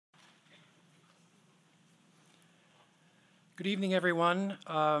Good evening, everyone,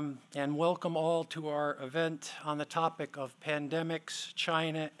 and welcome all to our event on the topic of pandemics,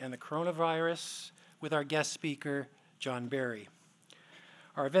 China, and the coronavirus with our guest speaker, John Barry.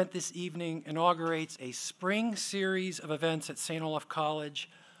 Our event this evening inaugurates a spring series of events at St. Olaf College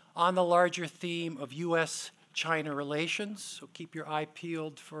on the larger theme of U.S.-China relations. So keep your eye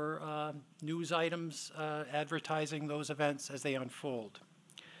peeled for news items advertising those events as they unfold.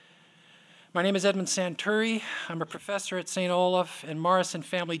 My name is Edmund Santuri. I'm a professor at St. Olaf and Morrison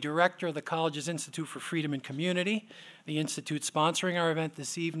Family Director of the college's Institute for Freedom and Community, the institute sponsoring our event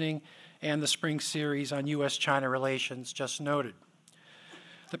this evening, and the spring series on U.S.-China relations just noted.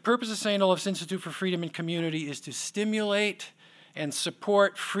 The purpose of St. Olaf's Institute for Freedom and Community is to stimulate and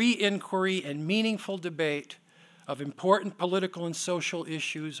support free inquiry and meaningful debate of important political and social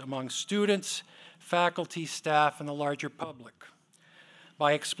issues among students, faculty, staff, and the larger public.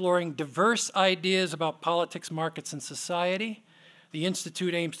 By exploring diverse ideas about politics, markets, and society, the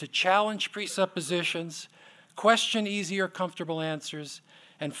Institute aims to challenge presuppositions, question easy or comfortable answers,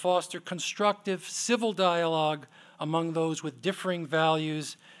 and foster constructive civil dialogue among those with differing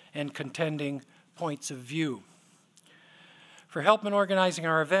values and contending points of view. For help in organizing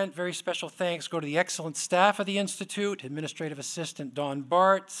our event, very special thanks go to the excellent staff of the Institute, Administrative Assistant Dawn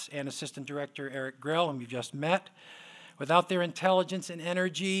Bartz and Assistant Director Eric Grell, whom you've just met. Without their intelligence and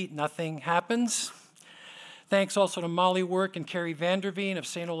energy, nothing happens. Thanks also to Molly Work and Carrie Vanderveen of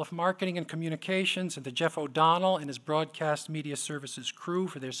St. Olaf Marketing and Communications, and to Jeff O'Donnell and his Broadcast Media Services crew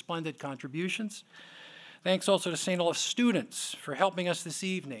for their splendid contributions. Thanks also to St. Olaf students for helping us this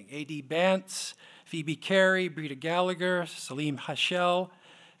evening. A.D. Bantz, Phoebe Carey, Brita Gallagher, Salim Hashel,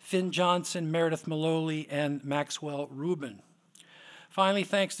 Finn Johnson, Meredith Maloli, and Maxwell Rubin. Finally,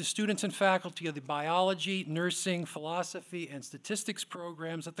 thanks to students and faculty of the biology, nursing, philosophy, and statistics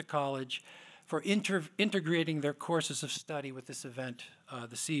programs at the college for integrating their courses of study with this event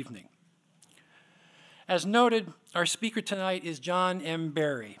this evening. As noted, our speaker tonight is John M.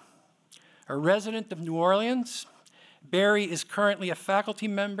 Barry. A resident of New Orleans, Barry is currently a faculty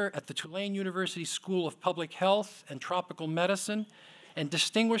member at the Tulane University School of Public Health and Tropical Medicine and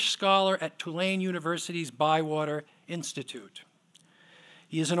distinguished scholar at Tulane University's Bywater Institute.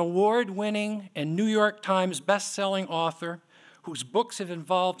 He is an award-winning and New York Times best-selling author whose books have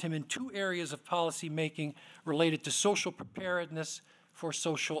involved him in two areas of policymaking related to social preparedness for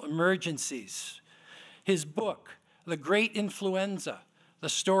social emergencies. His book, The Great Influenza, The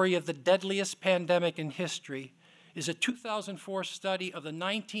Story of the Deadliest Pandemic in History, is a 2004 study of the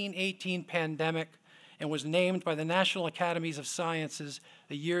 1918 pandemic and was named by the National Academies of Sciences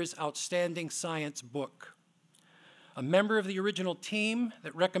the year's outstanding science book. A member of the original team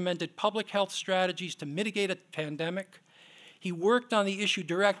that recommended public health strategies to mitigate a pandemic, he worked on the issue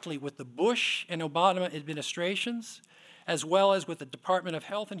directly with the Bush and Obama administrations, as well as with the Department of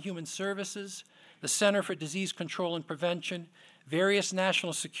Health and Human Services, the Center for Disease Control and Prevention, various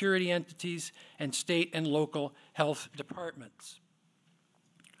national security entities, and state and local health departments.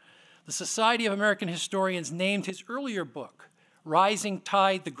 The Society of American Historians named his earlier book, Rising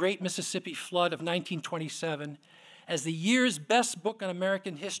Tide, The Great Mississippi Flood of 1927, as the year's best book on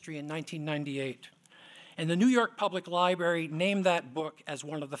American history in 1998. And the New York Public Library named that book as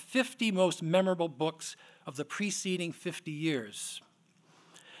one of the 50 most memorable books of the preceding 50 years.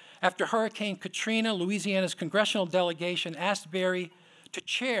 After Hurricane Katrina, Louisiana's congressional delegation asked Barry to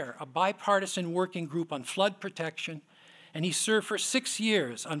chair a bipartisan working group on flood protection, and he served for 6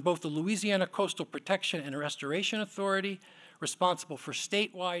 years on both the Louisiana Coastal Protection and Restoration Authority, responsible for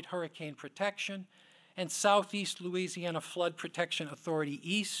statewide hurricane protection, and Southeast Louisiana Flood Protection Authority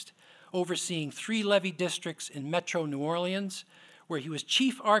East, overseeing 3 levee districts in Metro New Orleans, where he was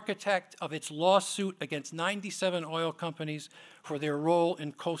chief architect of its lawsuit against 97 oil companies for their role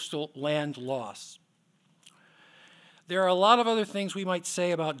in coastal land loss. There are a lot of other things we might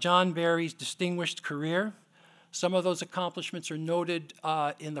say about John Barry's distinguished career. Some of those accomplishments are noted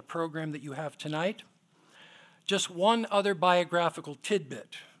in the program that you have tonight. Just one other biographical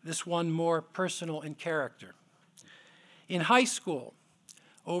tidbit, this one more personal in character. In high school,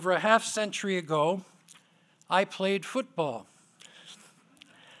 over a half-century ago, I played football.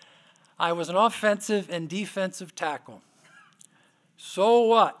 I was an offensive and defensive tackle. So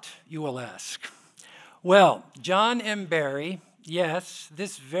what, you will ask? Well, John M. Barry, yes,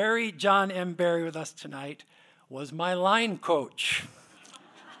 this very John M. Barry with us tonight, was my line coach.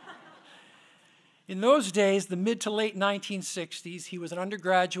 In those days, the mid to late 1960s, he was an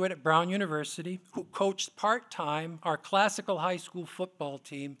undergraduate at Brown University who coached part-time our classical high school football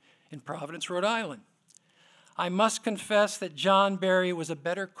team in Providence, Rhode Island. I must confess that John Barry was a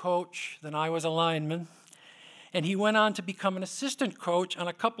better coach than I was a lineman, and he went on to become an assistant coach on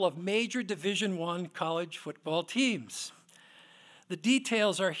a couple of major Division I college football teams. The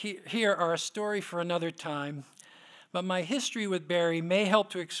details here are a story for another time, but my history with Barry may help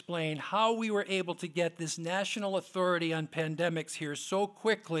to explain how we were able to get this national authority on pandemics here so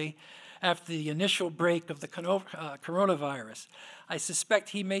quickly after the initial break of the coronavirus. I suspect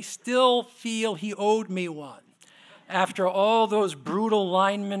he may still feel he owed me one. After all those brutal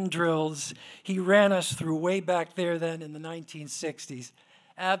lineman drills he ran us through way back there then in the 1960s,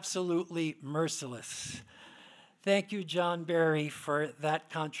 absolutely merciless. Thank you, John Barry, for that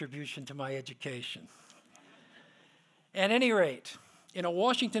contribution to my education. At any rate, in a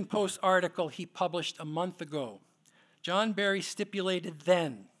Washington Post article he published a month ago, John Barry stipulated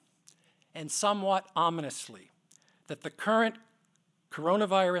then, and somewhat ominously, that the current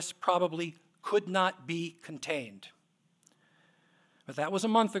coronavirus probably could not be contained. But that was a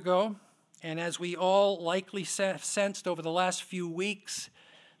month ago, and as we all likely sensed over the last few weeks,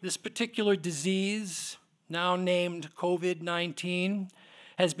 this particular disease, now named COVID-19,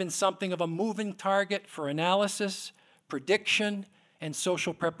 has been something of a moving target for analysis, prediction, and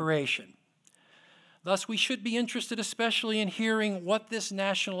social preparation. Thus, we should be interested especially in hearing what this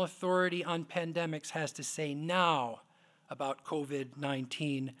national authority on pandemics has to say now about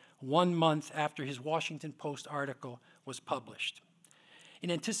COVID-19, 1 month after his Washington Post article was published. In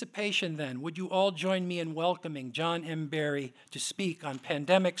anticipation then, would you all join me in welcoming John M. Barry to speak on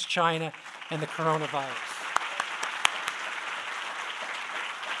pandemics, China, and the coronavirus?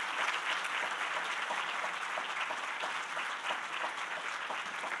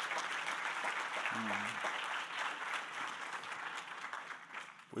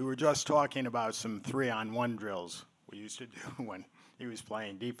 We were just talking about some 3-on-1 drills we used to do when he was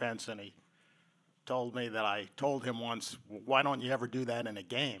playing defense, and he told me that I told him once, why don't you ever do that in a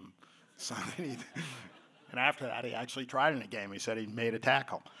game? And after that, he actually tried in a game. He said he made a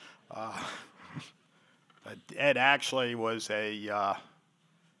tackle. But Ed actually was a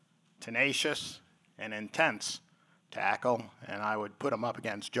tenacious and intense tackle, and I would put him up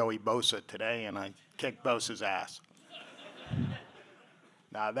against Joey Bosa today, and I kicked Bosa's ass.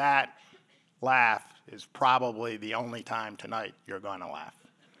 Now that laugh is probably the only time tonight you're going to laugh.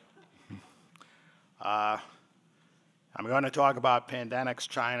 I'm going to talk about pandemics,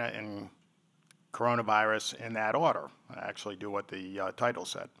 China, and coronavirus in that order. I actually do what the title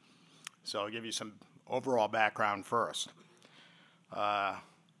said. So I'll give you some overall background first.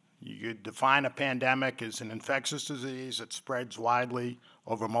 You could define a pandemic as an infectious disease that spreads widely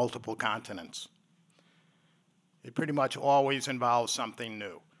over multiple continents. It pretty much always involves something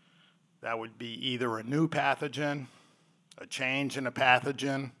new. That would be either a new pathogen, a change in a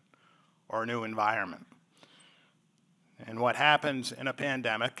pathogen, or a new environment. And what happens in a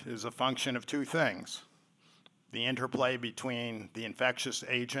pandemic is a function of two things: the interplay between the infectious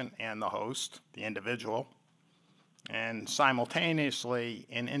agent and the host, the individual, and simultaneously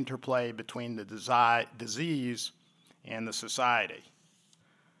an interplay between the disease and the society.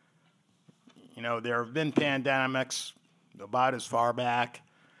 You know, there have been pandemics about as far back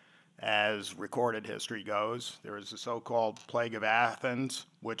as recorded history goes. There was the so-called Plague of Athens,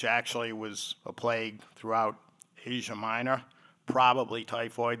 which actually was a plague throughout Asia Minor, probably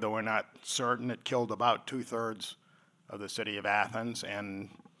typhoid, though we're not certain. It killed about 2/3 of the city of Athens and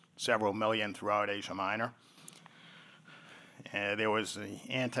several million throughout Asia Minor. There was the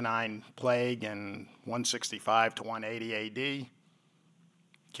Antonine Plague in 165 to 180 AD,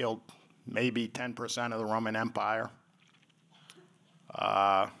 killed maybe 10% of the Roman Empire,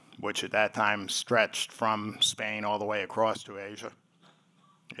 which at that time stretched from Spain all the way across to Asia.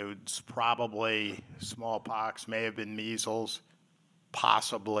 It was probably smallpox, may have been measles,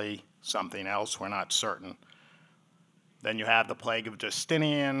 possibly something else, we're not certain. Then you have the plague of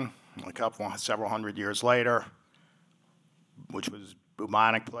Justinian, several hundred years later, which was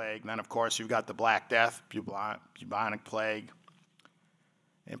bubonic plague. Then, of course, you've got the Black Death, bubonic plague.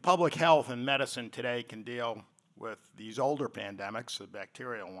 And public health and medicine today can deal with these older pandemics, the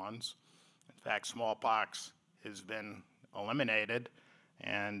bacterial ones. In fact, smallpox has been eliminated,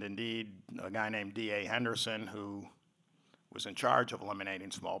 and indeed, a guy named D.A. Henderson, who was in charge of eliminating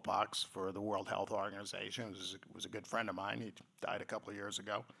smallpox for the World Health Organization, was a good friend of mine. He died a couple of years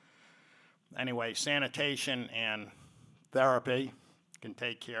ago. Anyway, sanitation and therapy can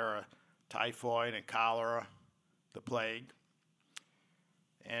take care of typhoid and cholera, the plague.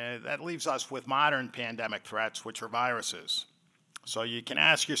 And that leaves us with modern pandemic threats, which are viruses. So you can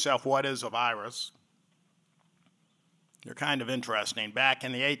ask yourself, what is a virus? They're kind of interesting. Back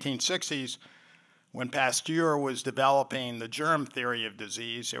in the 1860s, When Pasteur was developing the germ theory of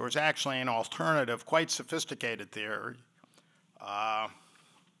disease, there was actually an alternative, quite sophisticated theory.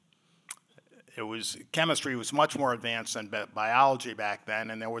 Chemistry was much more advanced than biology back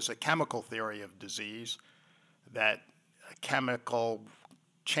then, and there was a chemical theory of disease that a chemical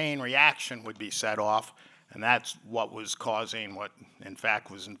chain reaction would be set off, and that's what was causing what, in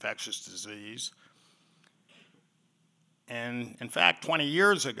fact, was infectious disease. And in fact, 20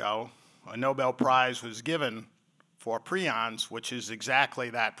 years ago, a Nobel Prize was given for prions, which is exactly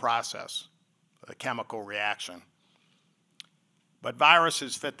that process, a chemical reaction. But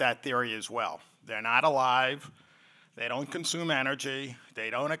viruses fit that theory as well. They're not alive. They don't consume energy. They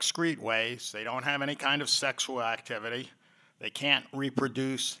don't excrete waste. They don't have any kind of sexual activity. They can't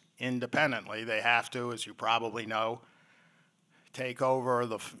reproduce independently. They have to, as you probably know, take over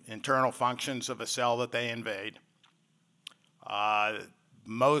the internal functions of a cell that they invade.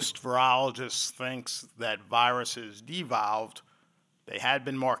 Most virologists think that viruses devolved. They had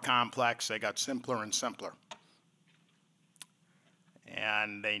been more complex. They got simpler and simpler.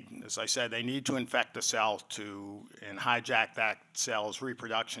 And they, as I said, they need to infect the cell and hijack that cell's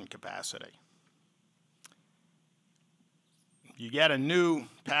reproduction capacity. You get a new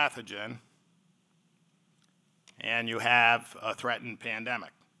pathogen, and you have a threatened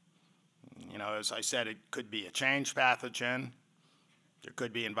pandemic. You know, as I said, it could be a changed pathogen. There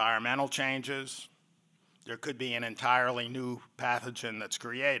could be environmental changes. There could be an entirely new pathogen that's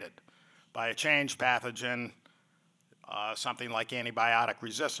created. By a changed pathogen, something like antibiotic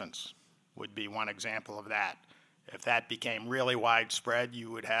resistance would be one example of that. If that became really widespread, you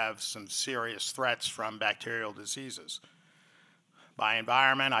would have some serious threats from bacterial diseases. By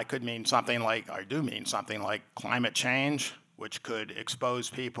environment, I could mean something like, I do mean something like climate change, which could expose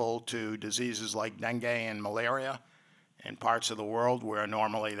people to diseases like dengue and malaria in parts of the world where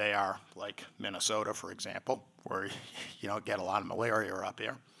normally they are, like Minnesota, for example, where you don't get a lot of malaria up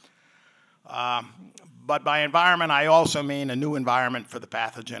here. But by environment, I also mean a new environment for the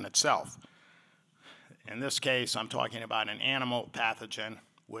pathogen itself. In this case, I'm talking about an animal pathogen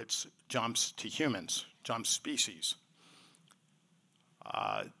which jumps to humans, jumps species.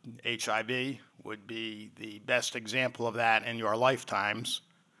 HIV would be the best example of that in your lifetimes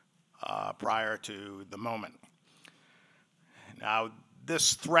prior to the moment. Now,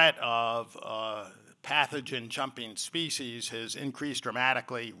 this threat of pathogen jumping species has increased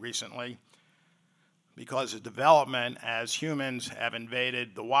dramatically recently because of development as humans have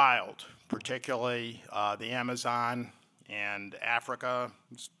invaded the wild, particularly the Amazon and Africa,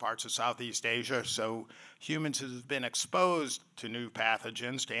 parts of Southeast Asia. So humans have been exposed to new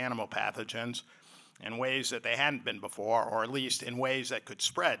pathogens, to animal pathogens, in ways that they hadn't been before, or at least in ways that could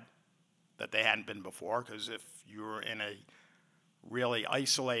spread that they hadn't been before, because if you're in a really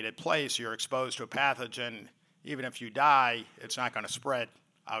isolated place, you're exposed to a pathogen, even if you die, it's not going to spread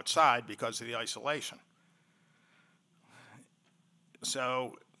outside because of the isolation.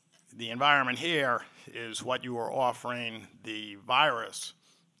 So the environment here is what you are offering the virus,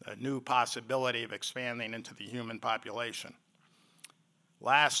 a new possibility of expanding into the human population.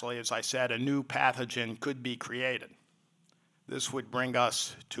 Lastly, as I said, a new pathogen could be created. This would bring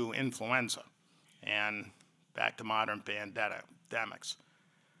us to influenza and back to modern pandemics.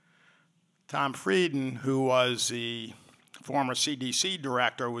 Tom Frieden, who was the former CDC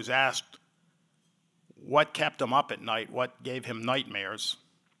director, was asked what kept him up at night, what gave him nightmares.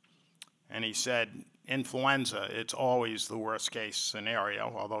 And he said, influenza, it's always the worst case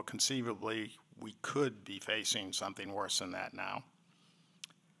scenario, although conceivably we could be facing something worse than that now.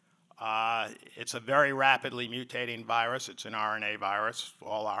 It's a very rapidly mutating virus. It's an RNA virus.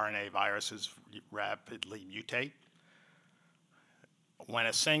 All RNA viruses rapidly mutate. When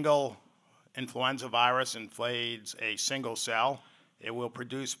a single influenza virus inflates a single cell, it will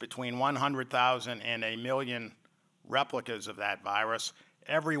produce between 100,000 and 1 million replicas of that virus.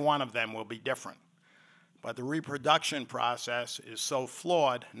 Every one of them will be different. But the reproduction process is so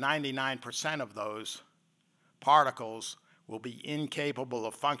flawed, 99% of those particles will be incapable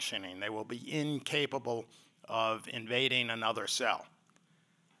of functioning. They will be incapable of invading another cell.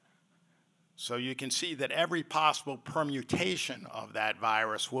 So you can see that every possible permutation of that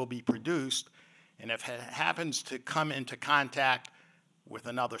virus will be produced, and if it happens to come into contact with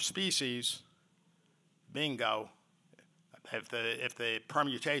another species, bingo, if the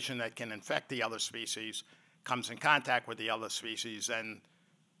permutation that can infect the other species comes in contact with the other species, then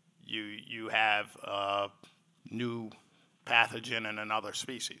you have a new pathogen in another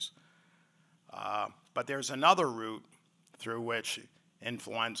species. But there's another route through which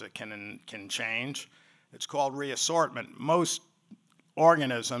influenza can change. It's called reassortment. Most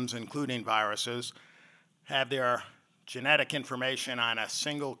organisms, including viruses, have their genetic information on a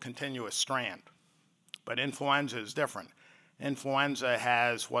single continuous strand. But influenza is different. Influenza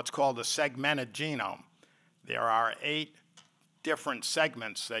has what's called a segmented genome. There are 8 different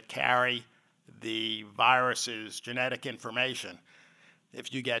segments that carry the virus's genetic information.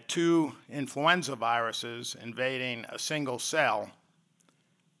 If you get 2 influenza viruses invading a single cell,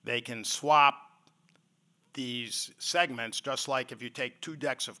 they can swap these segments just like if you take 2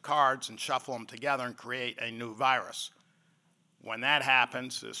 decks of cards and shuffle them together and create a new virus. When that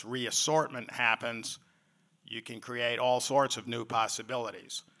happens, this reassortment happens, you can create all sorts of new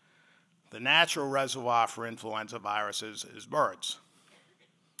possibilities. The natural reservoir for influenza viruses is birds,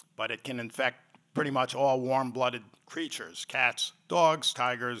 but it can infect pretty much all warm-blooded creatures: cats, dogs,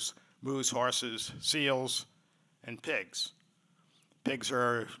 tigers, moose, horses, seals, and pigs. Pigs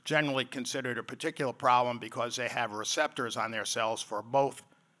are generally considered a particular problem because they have receptors on their cells for both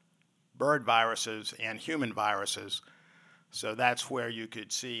bird viruses and human viruses. So that's where you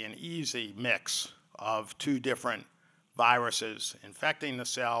could see an easy mix of 2 different viruses infecting the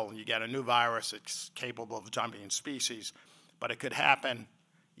cell. You get a new virus that's capable of jumping species, but it could happen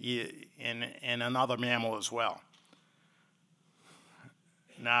in another mammal as well.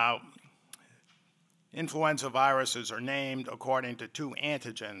 Now, influenza viruses are named according to 2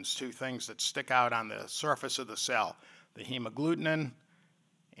 antigens, 2 things that stick out on the surface of the cell: the hemagglutinin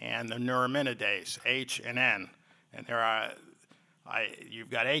and the neuraminidase, H and N. And you've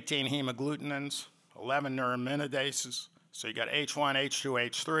got 18 hemagglutinins, 11 neuraminases. So you got H1, H2,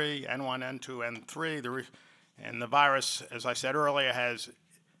 H3, N1, N2, N3. And the virus, as I said earlier, has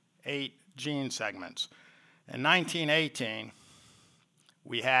 8 gene segments. In 1918,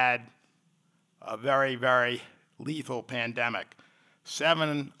 we had a very, very lethal pandemic.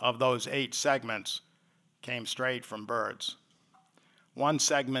 7 of those 8 segments came straight from birds. 1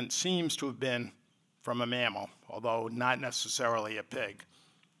 segment seems to have been from a mammal, although not necessarily a pig.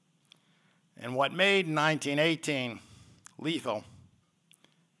 And what made 1918 lethal,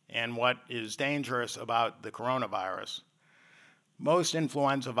 and what is dangerous about the coronavirus, most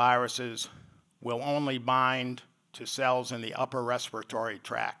influenza viruses will only bind to cells in the upper respiratory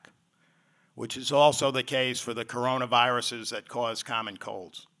tract, which is also the case for the coronaviruses that cause common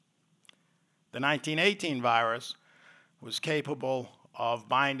colds. The 1918 virus was capable of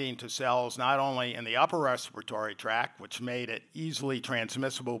binding to cells not only in the upper respiratory tract, which made it easily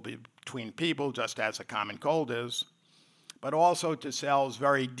transmissible between people, just as a common cold is, but also to cells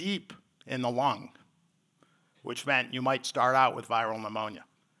very deep in the lung, which meant you might start out with viral pneumonia.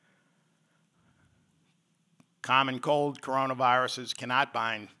 Common cold coronaviruses cannot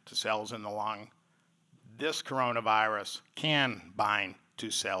bind to cells in the lung. This coronavirus can bind to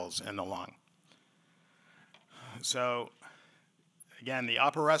cells in the lung. So, again, the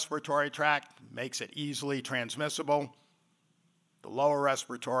upper respiratory tract makes it easily transmissible. The lower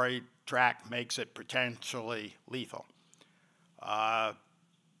respiratory tract makes it potentially lethal. The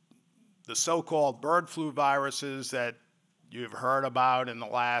so-called bird flu viruses that you've heard about in the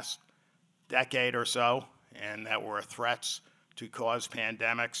last decade or so, and that were threats to cause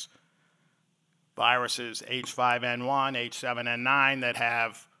pandemics, viruses H5N1, H7N9 that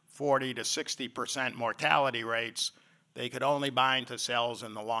have 40 to 60% mortality rates, they could only bind to cells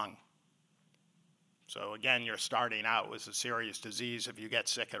in the lung. So again, you're starting out with a serious disease if you get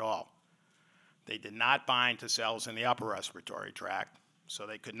sick at all. They did not bind to cells in the upper respiratory tract, so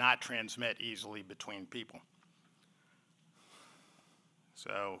they could not transmit easily between people.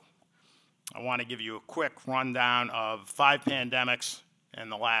 So I want to give you a quick rundown of 5 pandemics in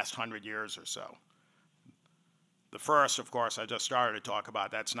the last 100 years or so. The first, of course, I just started to talk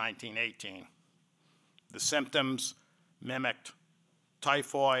about, that's 1918. The symptoms mimicked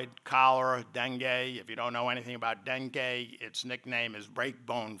typhoid, cholera, dengue. If you don't know anything about dengue, its nickname is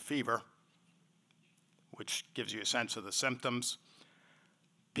breakbone fever, which gives you a sense of the symptoms.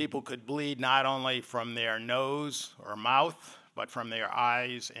 People could bleed not only from their nose or mouth, but from their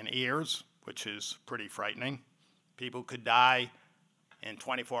eyes and ears, which is pretty frightening. People could die in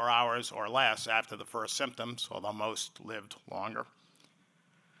 24 hours or less after the first symptoms, although most lived longer.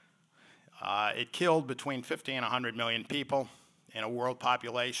 It killed between 50 and 100 million people in a world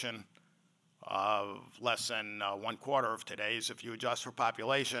population of less than 1/4 of today's. If you adjust for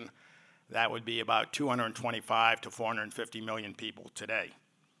population, that would be about 225 to 450 million people today.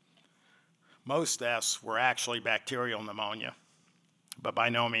 Most deaths were actually bacterial pneumonia, but by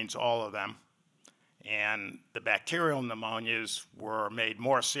no means all of them. And the bacterial pneumonias were made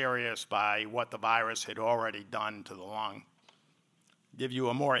more serious by what the virus had already done to the lung. Give you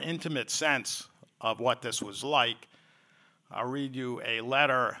a more intimate sense of what this was like, I'll read you a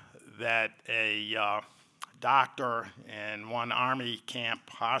letter that a doctor in one Army camp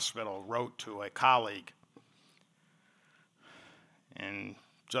hospital wrote to a colleague. And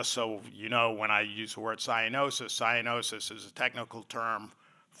just so you know, when I use the word cyanosis, cyanosis is a technical term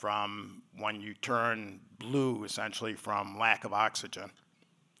from when you turn blue, essentially from lack of oxygen.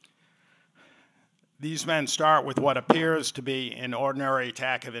 These men start with what appears to be an ordinary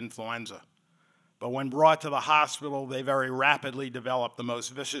attack of influenza. But when brought to the hospital, they very rapidly develop the most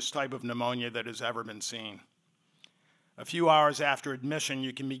vicious type of pneumonia that has ever been seen. A few hours after admission,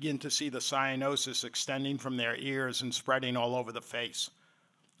 you can begin to see the cyanosis extending from their ears and spreading all over the face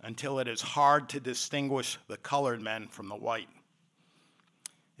until it is hard to distinguish the colored men from the white.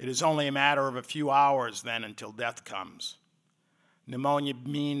 It is only a matter of a few hours then until death comes. Pneumonia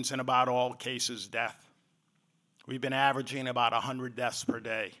means in about all cases death. We've been averaging about 100 deaths per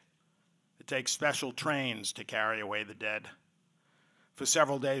day. It takes special trains to carry away the dead. For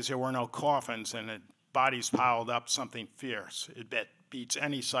several days there were no coffins and the bodies piled up something fierce. It beats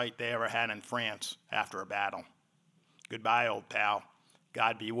any sight they ever had in France after a battle. Goodbye, old pal.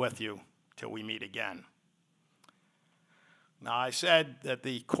 God be with you till we meet again. Now, I said that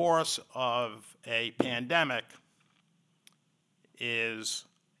the course of a pandemic is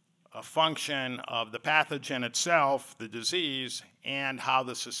a function of the pathogen itself, the disease, and how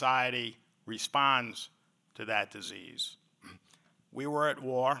the society responds to that disease. We were at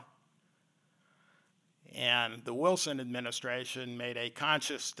war, and the Wilson administration made a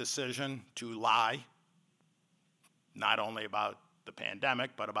conscious decision to lie, not only about the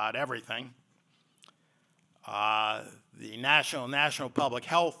pandemic, but about everything. The national public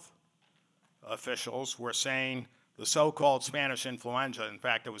health officials were saying the so-called Spanish influenza, in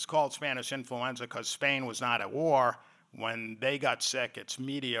fact, it was called Spanish influenza because Spain was not at war. When they got sick, its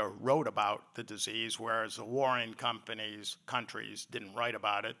media wrote about the disease, whereas the warring countries didn't write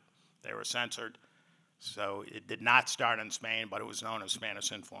about it. They were censored. So it did not start in Spain, but it was known as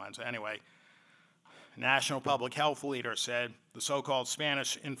Spanish influenza. Anyway, national public health leader said the so-called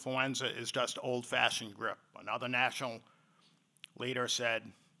Spanish influenza is just old-fashioned grip. Another national leader said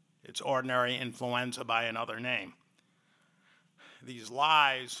it's ordinary influenza by another name. These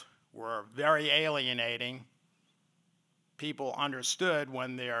lies were very alienating. People understood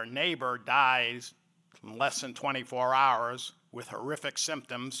when their neighbor dies in less than 24 hours with horrific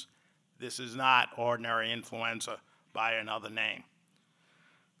symptoms, this is not ordinary influenza by another name.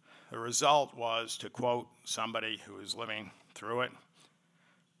 The result was, to quote somebody who was living through it,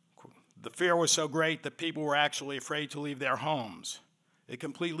 the fear was so great that people were actually afraid to leave their homes. It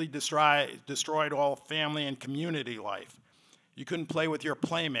completely destroyed all family and community life. You couldn't play with your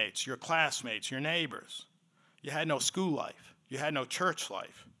playmates, your classmates, your neighbors. You had no school life. You had no church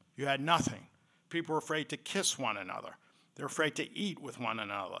life. You had nothing. People were afraid to kiss one another. They were afraid to eat with one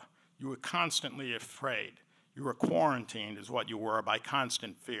another. You were constantly afraid. You were quarantined is what you were by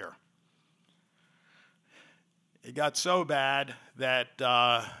constant fear. It got so bad that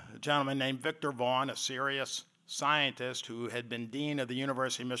a gentleman named Victor Vaughn, a serious scientist who had been dean of the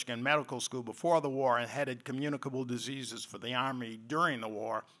University of Michigan Medical School before the war and headed communicable diseases for the Army during the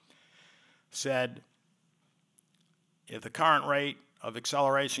war, said, if the current rate of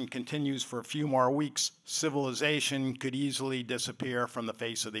acceleration continues for a few more weeks, civilization could easily disappear from the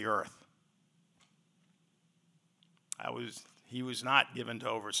face of the earth. He was not given to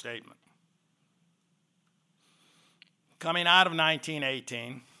overstatement. Coming out of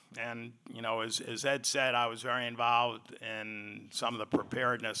 1918, and as Ed said, I was very involved in some of the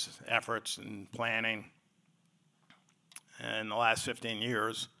preparedness efforts and planning in the last 15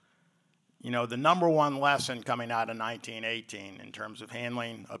 years. The number one lesson coming out of 1918 in terms of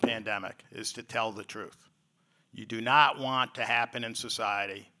handling a pandemic is to tell the truth. You do not want to happen in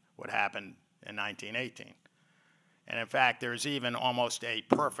society what happened in 1918. And in fact, there's even almost a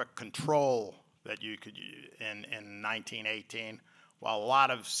perfect control that you could use in 1918. While a lot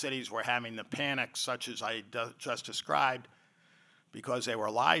of cities were having the panic such as I just described because they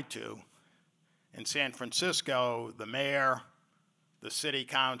were lied to, in San Francisco, the mayor, the city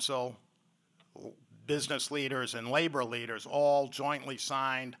council, business leaders and labor leaders all jointly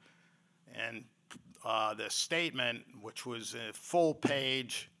signed and this statement, which was a full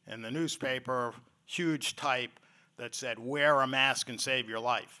page in the newspaper, huge type, that said, wear a mask and save your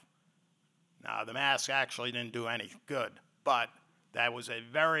life. Now, the mask actually didn't do any good, but that was a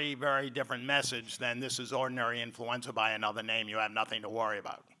very, very different message than this is ordinary influenza by another name. You have nothing to worry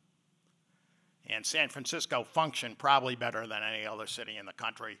about. And San Francisco functioned probably better than any other city in the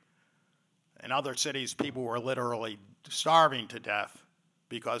country. In other cities, people were literally starving to death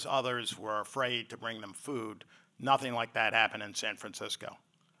because others were afraid to bring them food, Nothing like that happened in San Francisco.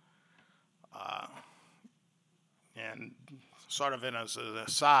 And sort of as an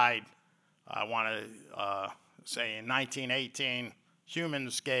aside, I want to say in 1918,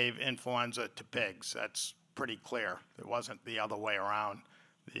 humans gave influenza to pigs. That's pretty clear. It wasn't the other way around.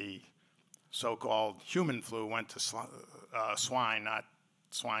 The so-called human flu went to swine, not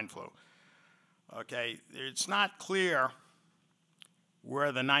swine flu. Okay, it's not clear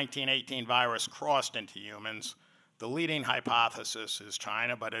where the 1918 virus crossed into humans. The leading hypothesis is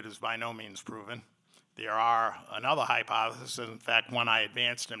China, but it is by no means proven. There are another hypothesis, in fact, one I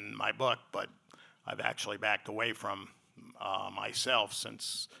advanced in my book, but I've actually backed away from myself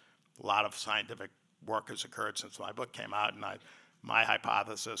since a lot of scientific work has occurred since my book came out, and my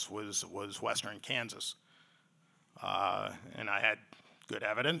hypothesis was Western Kansas. And I had good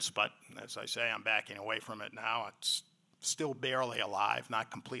evidence, but as I say, I'm backing away from it now. It's still barely alive,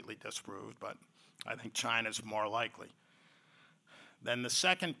 not completely disproved, but I think China's more likely. Then the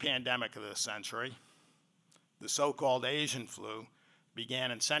second pandemic of the century, the so-called Asian flu,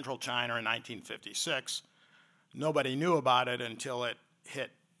 began in central China in 1956. Nobody knew about it until it hit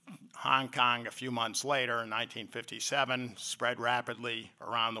Hong Kong a few months later in 1957, spread rapidly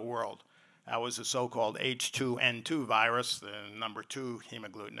around the world. That was the so-called H2N2 virus, the number 2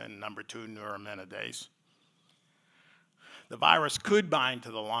 hemagglutinin, number 2 neuraminidase. The virus could bind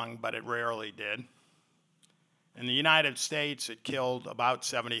to the lung, but it rarely did. In the United States, it killed about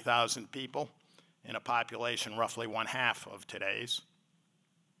 70,000 people in a population roughly 1/2 of today's.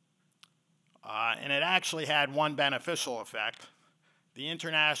 And it actually had one beneficial effect. The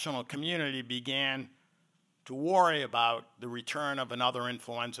international community began to worry about the return of another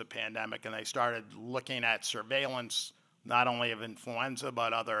influenza pandemic, and they started looking at surveillance not only of influenza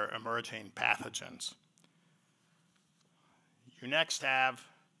but other emerging pathogens. You next have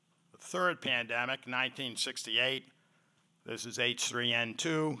the third pandemic, 1968. This is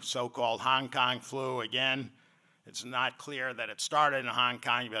H3N2, so-called Hong Kong flu. Again, it's not clear that it started in Hong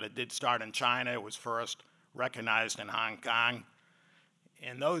Kong, but it did start in China. It was first recognized in Hong Kong.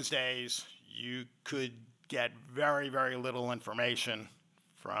 In those days, you could get very, very little information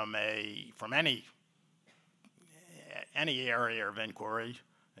from any area of inquiry,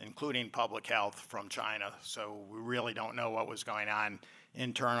 including public health, from China. So we really don't know what was going on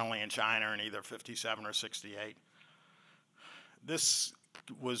internally in China in either 57 or 68. This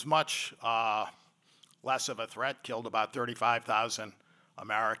was much less of a threat, killed about 35,000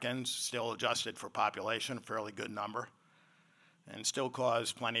 Americans, still adjusted for population, a fairly good number, and still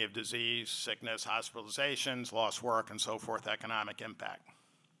caused plenty of disease, sickness, hospitalizations, lost work, and so forth, economic impact.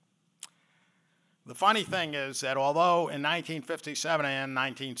 The funny thing is that although in 1957 and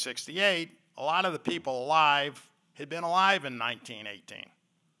 1968, a lot of the people alive had been alive in 1918.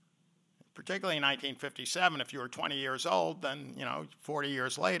 Particularly in 1957, if you were 20 years old, then 40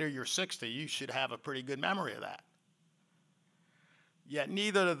 years later, you're 60. You should have a pretty good memory of that. Yet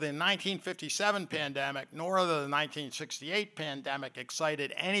neither the 1957 pandemic nor the 1968 pandemic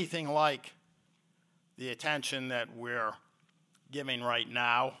excited anything like the attention that we're giving right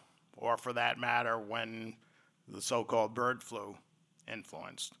now, or for that matter, when the so-called bird flu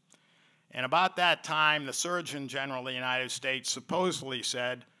influenced. And about that time, the Surgeon General of the United States supposedly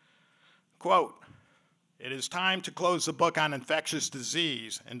said, quote, "It is time to close the book on infectious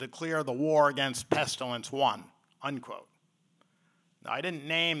disease and declare the war against pestilence won," unquote. Now, I didn't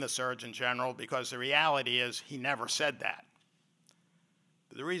name the Surgeon General because the reality is he never said that.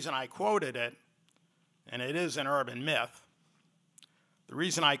 But the reason I quoted it, and it is an urban myth, the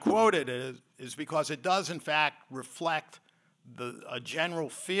reason I quoted it is because it does in fact reflect a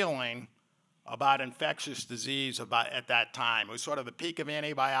general feeling about infectious disease at that time. It was sort of the peak of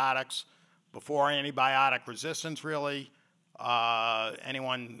antibiotics, before antibiotic resistance really,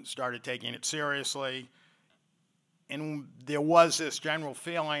 anyone started taking it seriously. And there was this general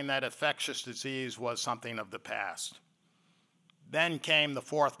feeling that infectious disease was something of the past. Then came the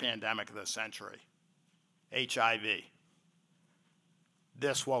fourth pandemic of the century, HIV.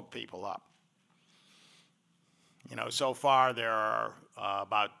 This woke people up. So far there are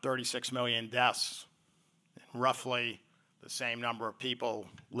about 36 million deaths, roughly the same number of people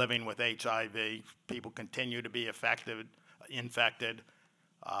living with HIV. People continue to be infected.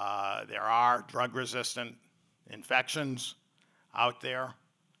 There are drug-resistant infections out there.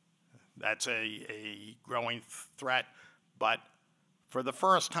 That's a growing threat. But for the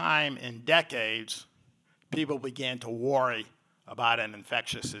first time in decades, people began to worry about an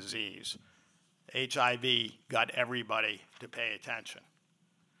infectious disease. HIV got everybody to pay attention.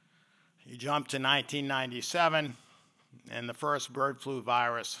 You jump to 1997, and the first bird flu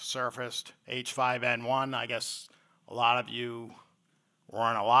virus surfaced, H5N1. I guess a lot of you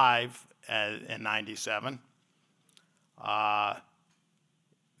weren't alive in 97.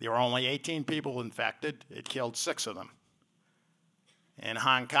 There were only 18 people infected. It killed 6 of them. In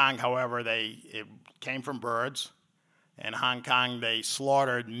Hong Kong, however, it came from birds. In Hong Kong, they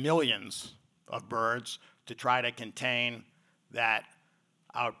slaughtered millions of birds to try to contain that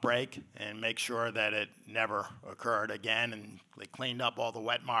outbreak and make sure that it never occurred again. And they cleaned up all the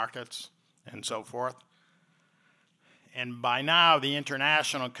wet markets and so forth. And by now, the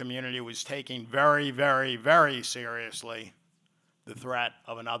international community was taking very, very, very seriously the threat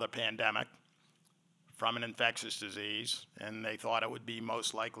of another pandemic from an infectious disease, and they thought it would be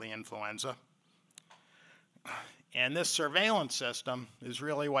most likely influenza. And this surveillance system is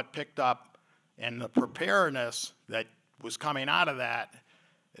really what picked up, and the preparedness that was coming out of that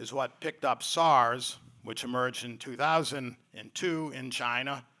is what picked up SARS, which emerged in 2002 in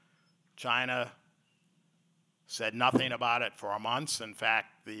China. China said nothing about it for months. In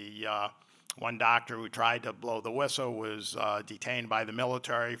fact, the one doctor who tried to blow the whistle was detained by the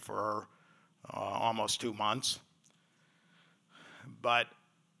military for almost 2 months. But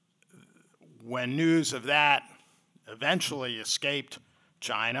when news of that eventually escaped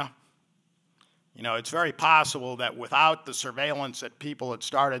China, you know, it's very possible that without the surveillance that people had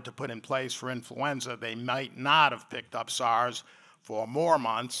started to put in place for influenza, they might not have picked up SARS for more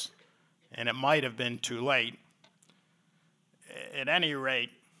months, and it might have been too late. At any rate,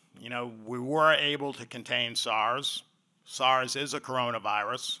 you know, we were able to contain SARS. SARS is a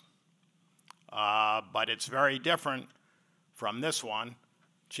coronavirus, but it's very different from this one,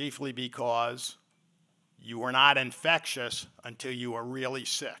 chiefly because you were not infectious until you were really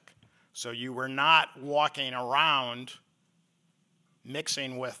sick. So you were not walking around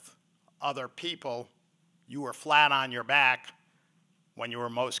mixing with other people. You were flat on your back when you were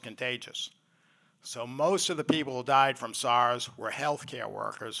most contagious. So most of the people who died from SARS were healthcare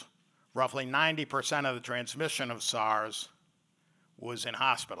workers. Roughly 90% of the transmission of SARS was in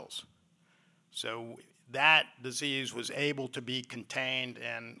hospitals. So that disease was able to be contained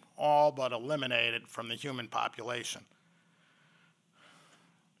and all but eliminated from the human population.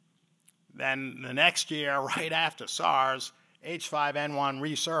 Then the next year, right after SARS, H5N1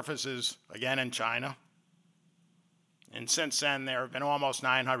 resurfaces again in China. And since then, there have been almost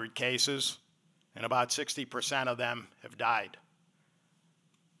 900 cases, and about 60% of them have died.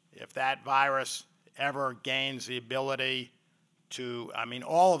 If that virus ever gains the ability to, I mean,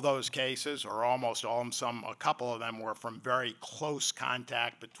 all of those cases, or almost all of them, a couple of them were from very close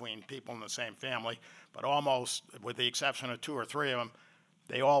contact between people in the same family, but almost, with the exception of 2 or 3 of them,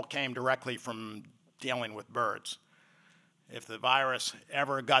 they all came directly from dealing with birds. If the virus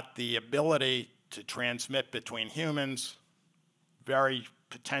ever got the ability to transmit between humans, very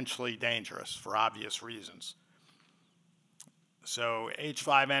potentially dangerous for obvious reasons. So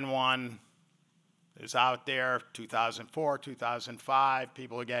H5N1 is out there, 2004, 2005.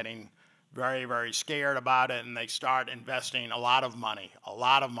 People are getting very, very scared about it, and they start investing a lot of money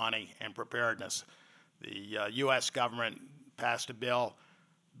in preparedness. The U.S. government passed a bill,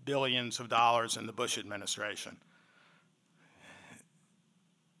 billions of dollars in the Bush administration.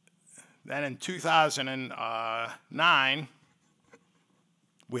 Then in 2009,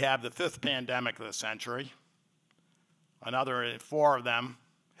 we have the 5th pandemic of the century. Another 4 of them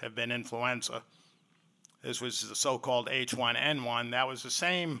have been influenza. This was the so-called H1N1. That was the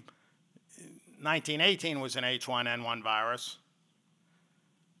same, 1918 was an H1N1 virus.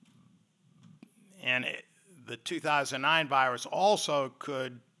 And the 2009 virus also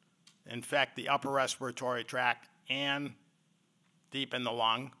could infect the upper respiratory tract and deep in the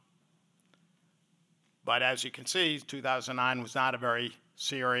lung. But as you can see, 2009 was not a very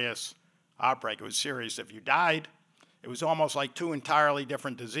serious outbreak. It was serious if you died. It was almost like 2 entirely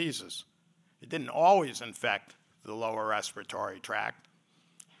different diseases. It didn't always infect the lower respiratory tract.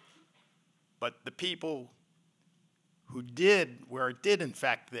 But the people who did, where it did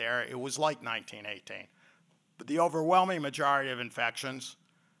infect there, it was like 1918. But the overwhelming majority of infections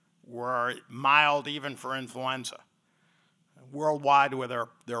were mild even for influenza. Worldwide, where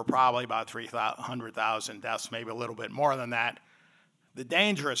there were probably about 300,000 deaths, maybe a little bit more than that. The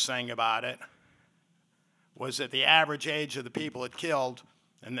dangerous thing about it was that the average age of the people it killed,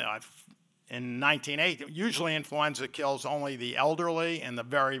 and in 1980, usually influenza kills only the elderly and the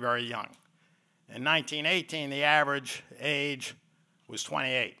very, very young. In 1918, the average age was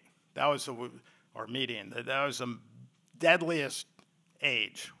 28. That was or median. That was the deadliest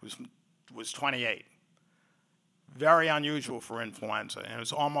age, was 28. Very unusual for influenza, and it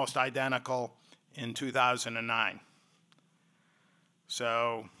was almost identical in 2009.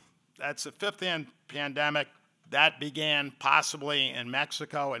 So that's the fifth pandemic. That began possibly in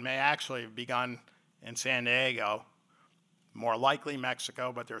Mexico. It may actually have begun in San Diego. More likely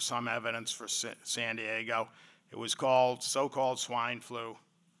Mexico, but there's some evidence for San Diego. It was called so-called swine flu.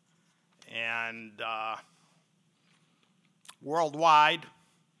 And worldwide,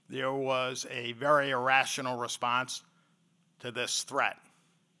 there was a very irrational response to this threat.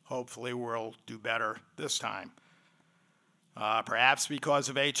 Hopefully we'll do better this time. Perhaps because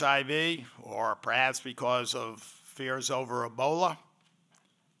of HIV, or perhaps because of fears over Ebola,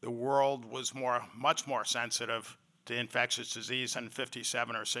 the world was much more sensitive to infectious disease in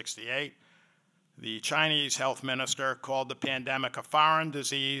 57 or 68. The Chinese health minister called the pandemic a foreign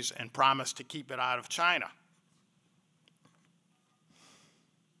disease and promised to keep it out of China.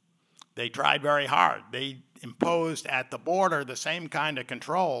 They tried very hard. They imposed at the border the same kind of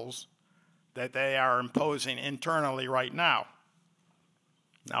controls that they are imposing internally right now.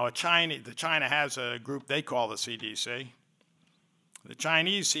 Now, China has a group they call the CDC. The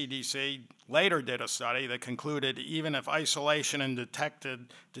Chinese CDC later did a study that concluded even if isolation and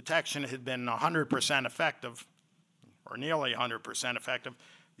detection had been 100% effective, or nearly 100% effective,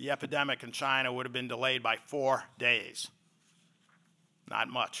 the epidemic in China would have been delayed by 4 days. Not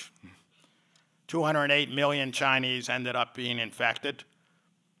much. 208 million Chinese ended up being infected.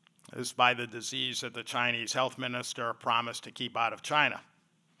 This is by the disease that the Chinese health minister promised to keep out of China.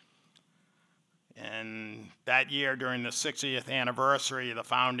 And that year, during the 60th anniversary of the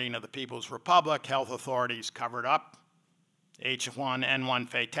founding of the People's Republic, health authorities covered up H1N1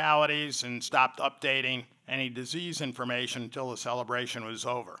 fatalities and stopped updating any disease information until the celebration was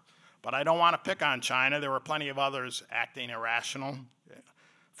over. But I don't want to pick on China. There were plenty of others acting irrational.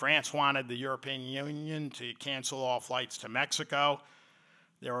 France wanted the European Union to cancel all flights to Mexico.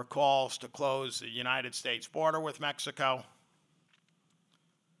 There were calls to close the United States border with Mexico,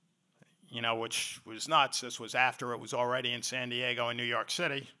 which was nuts. This was after it was already in San Diego and New York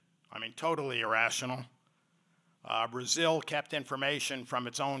City. I mean, totally irrational. Brazil kept information from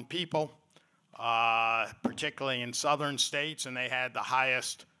its own people, particularly in southern states, and they had the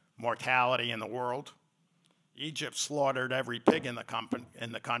highest mortality in the world. Egypt slaughtered every pig in the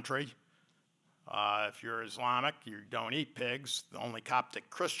country. If you're Islamic, you don't eat pigs. Only Coptic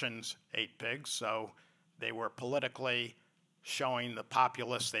Christians ate pigs, so they were politically showing the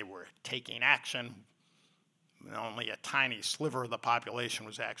populace they were taking action. Only a tiny sliver of the population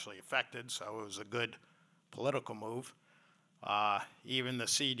was actually affected, so it was a good political move. Even the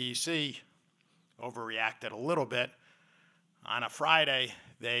CDC overreacted a little bit. On a Friday,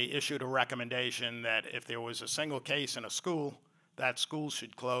 they issued a recommendation that if there was a single case in a school, that school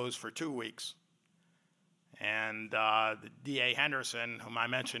should close for 2 weeks. And the D.A. Henderson, whom I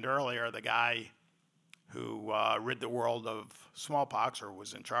mentioned earlier, the guy who rid the world of smallpox, or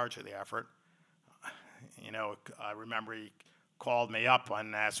was in charge of the effort, I remember he called me up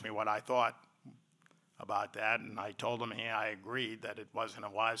and asked me what I thought about that, and I told him I agreed that it wasn't a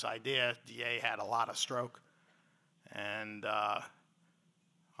wise idea. DA had a lot of stroke, and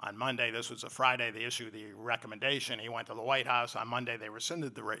on Monday, this was a Friday, they issued the recommendation. He went to the White House. On Monday, they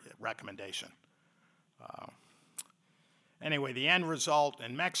rescinded the recommendation. Anyway, the end result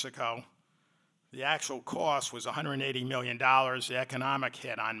in Mexico, the actual cost was $180 million. The economic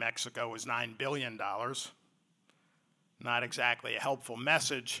hit on Mexico was $9 billion. Not exactly a helpful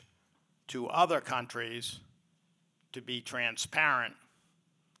message to other countries to be transparent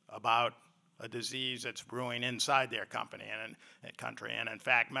about a disease that's brewing inside their country. And in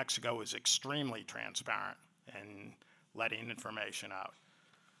fact, Mexico was extremely transparent in letting information out.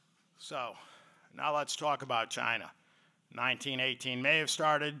 So now let's talk about China. 1918 may have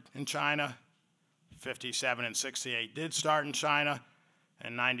started in China. 57 and 68 did start in China.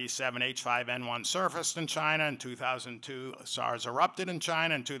 In 97, H5N1 surfaced in China. In 2002, SARS erupted in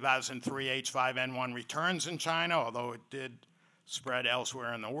China. In 2003, H5N1 returns in China, although it did spread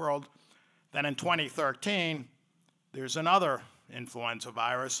elsewhere in the world. Then in 2013, there's another influenza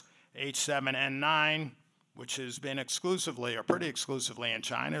virus, H7N9, which has been exclusively, or pretty exclusively in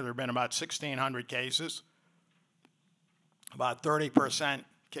China. There have been about 1,600 cases, about 30%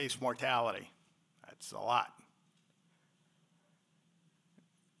 case mortality. That's a lot.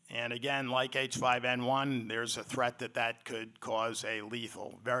 And again, like H5N1, there's a threat that that could cause a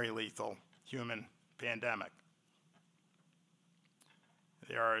lethal, very lethal human pandemic.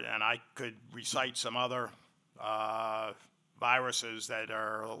 And I could recite some other viruses that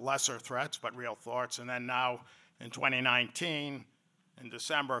are lesser threats but real threats. And then now in 2019, in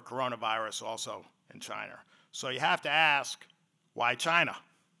December, coronavirus also in China. So you have to ask, why China?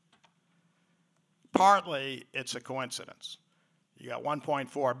 Partly, it's a coincidence. You got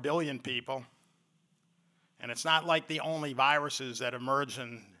 1.4 billion people, and it's not like the only viruses that emerge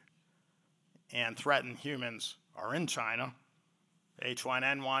and threaten humans are in China.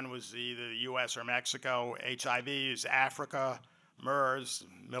 H1N1 was either the US or Mexico. HIV is Africa. MERS,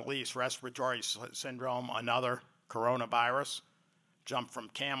 Middle East Respiratory Syndrome, another coronavirus, jumped from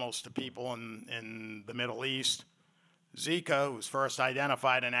camels to people in the Middle East. Zika was first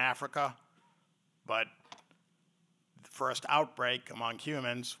identified in Africa, but the first outbreak among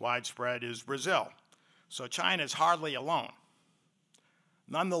humans, widespread, is Brazil. So China is hardly alone.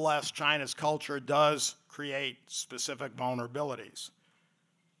 Nonetheless, China's culture does create specific vulnerabilities.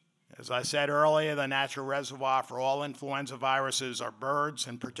 As I said earlier, the natural reservoir for all influenza viruses are birds,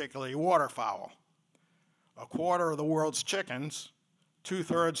 and particularly waterfowl. A quarter of the world's chickens,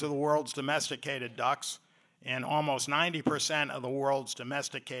 2/3 of the world's domesticated ducks, and almost 90% of the world's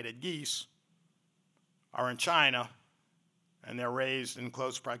domesticated geese are in China, and they're raised in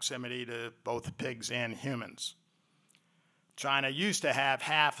close proximity to both pigs and humans. China used to have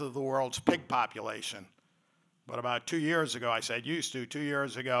half of the world's pig population, but about 2 years ago, I said used to, 2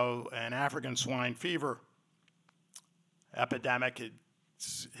 years ago, an African swine fever epidemic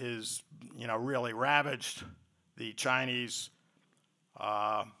has really ravaged the Chinese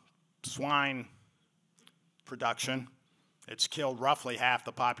swine production. It's killed roughly half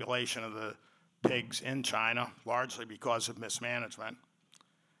the population of the pigs in China, largely because of mismanagement.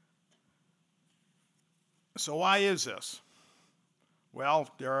 So why is this? Well,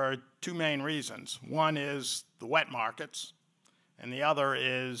 there are two main reasons. One is the wet markets, and the other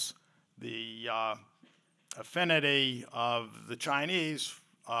is the affinity of the Chinese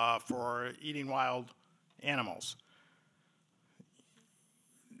for eating wild animals.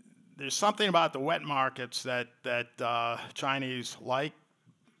 There's something about the wet markets that Chinese like,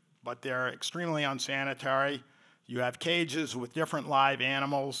 but they're extremely unsanitary. You have cages with different live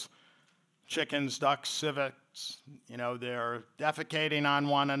animals, chickens, ducks, civets. They're defecating on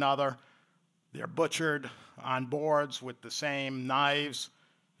one another. They're butchered on boards with the same knives.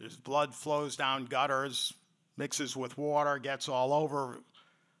 There's blood flows down gutters, mixes with water, gets all over.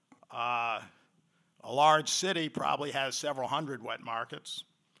 A large city probably has several hundred wet markets.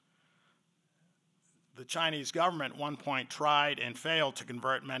 The Chinese government at one point tried and failed to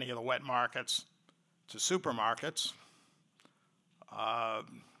convert many of the wet markets to supermarkets.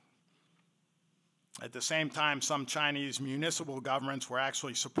 At the same time, some Chinese municipal governments were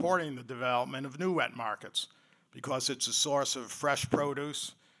actually supporting the development of new wet markets because it's a source of fresh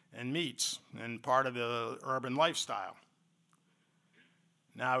produce and meats and part of the urban lifestyle.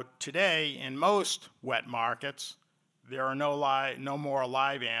 Now, today, in most wet markets, there are no more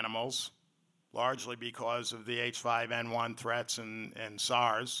live animals, largely because of the H5N1 threats and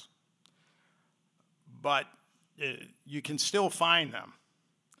SARS. But you can still find them.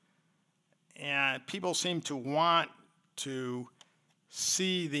 And people seem to want to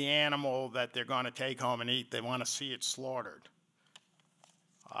see the animal that they're going to take home and eat. They want to see it slaughtered.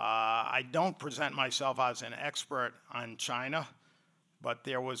 I don't present myself as an expert on China, but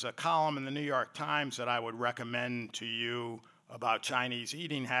there was a column in the New York Times that I would recommend to you about Chinese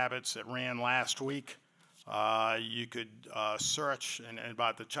eating habits that ran last week. You could search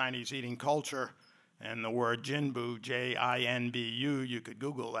about the Chinese eating culture and the word Jinbu, Jinbu, you could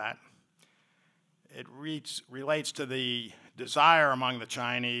Google that. It relates to the desire among the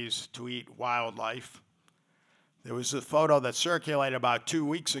Chinese to eat wildlife. There was a photo that circulated about 2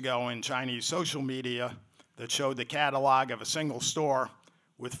 weeks ago in Chinese social media that showed the catalog of a single store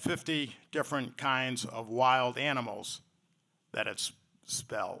with 50 different kinds of wild animals that it's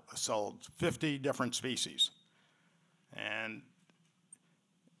sold, 50 different species. And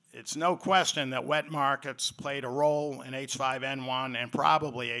it's no question that wet markets played a role in H5N1 and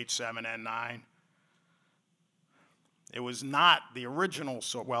probably H7N9. It was not the original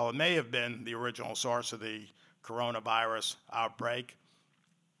source, well, it may have been the original source of the coronavirus outbreak,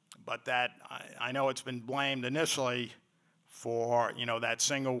 but that I know it's been blamed initially for, that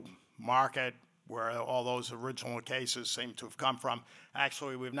single market where all those original cases seem to have come from.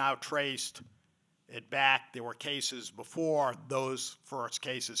 Actually, we've now traced it back. There were cases before those first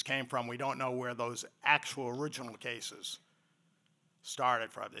cases came from. We don't know where those actual original cases started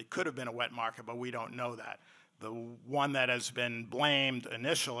from. It could have been a wet market, but we don't know that. The one that has been blamed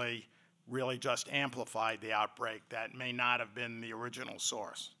initially really just amplified the outbreak. That may not have been the original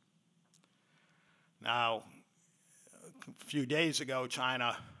source. Now, a few days ago,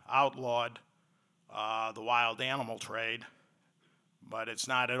 China outlawed the wild animal trade, but it's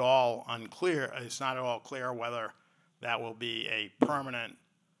not at all unclear. It's not at all clear whether that will be a permanent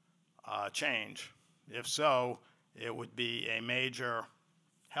change. If so, it would be a major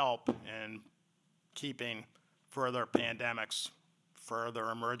help in keeping further pandemics, further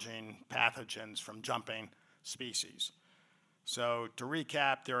emerging pathogens from jumping species. So to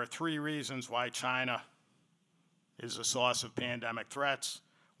recap, there are 3 reasons why China is a source of pandemic threats.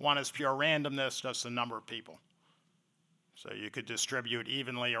 One is pure randomness, just the number of people. So you could distribute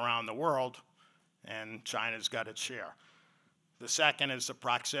evenly around the world, and China's got its share. The second is the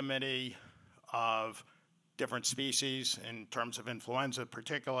proximity of different species in terms of influenza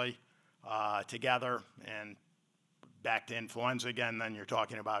particularly together, and back to influenza again, then you're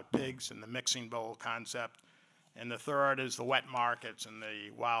talking about pigs and the mixing bowl concept. And the third is the wet markets and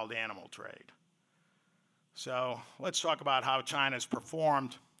the wild animal trade. So let's talk about how China's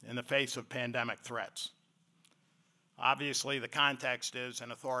performed in the face of pandemic threats. Obviously, the context is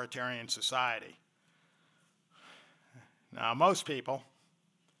an authoritarian society. Now, most people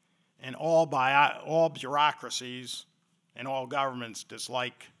in all bureaucracies and all governments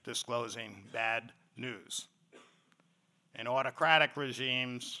dislike disclosing bad news. In autocratic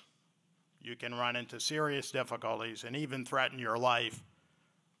regimes, you can run into serious difficulties and even threaten your life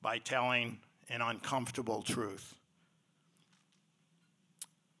by telling an uncomfortable truth.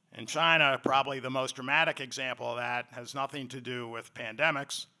 In China, probably the most dramatic example of that has nothing to do with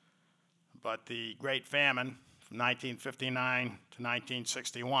pandemics, but the Great Famine from 1959 to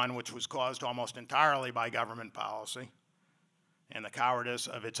 1961, which was caused almost entirely by government policy and the cowardice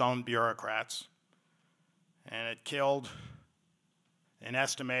of its own bureaucrats. And it killed an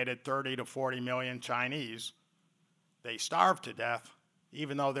estimated 30 to 40 million Chinese. They starved to death,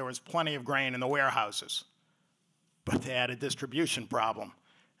 even though there was plenty of grain in the warehouses. But they had a distribution problem,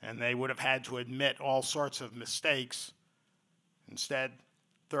 and they would have had to admit all sorts of mistakes. Instead,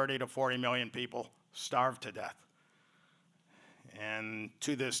 30 to 40 million people starved to death. And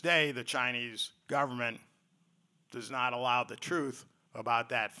to this day, the Chinese government does not allow the truth about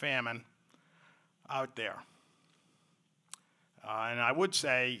that famine out there. And I would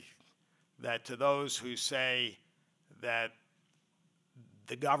say that to those who say that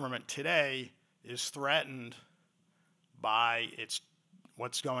the government today is threatened by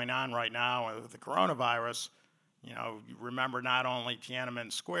what's going on right now with the coronavirus, you remember not only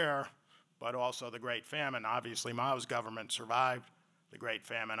Tiananmen Square, but also the Great Famine. Obviously, Mao's government survived the Great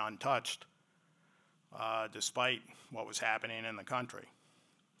Famine untouched, despite what was happening in the country.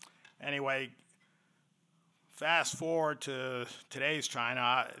 Anyway, fast forward to today's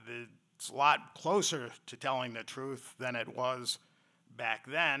China, it's a lot closer to telling the truth than it was back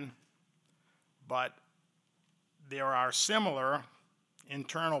then, but there are similar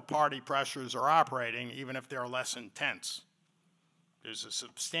internal party pressures are operating, even if they're less intense. There's a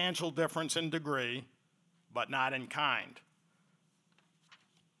substantial difference in degree, but not in kind.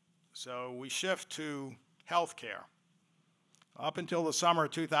 So we shift to healthcare. Up until the summer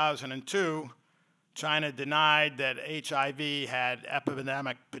of 2002, China denied that HIV had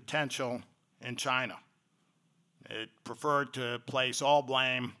epidemic potential in China. It preferred to place all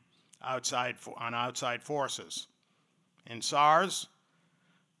blame on outside forces. In SARS,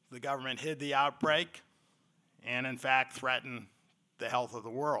 the government hid the outbreak and, in fact, threatened the health of the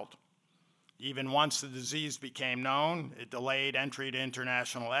world. Even once the disease became known, it delayed entry to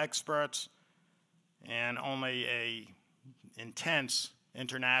international experts, and only an intense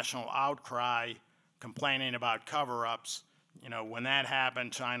international outcry complaining about cover-ups. When that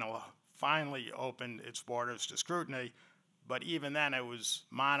happened, China finally opened its borders to scrutiny, but even then it was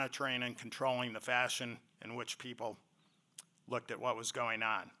monitoring and controlling the fashion in which people looked at what was going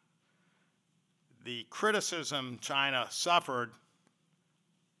on. The criticism China suffered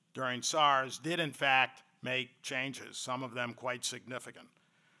during SARS did in fact make changes, some of them quite significant.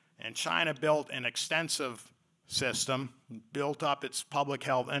 And China built an extensive system, built up its public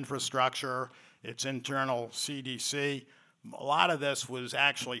health infrastructure, its internal CDC. A lot of this was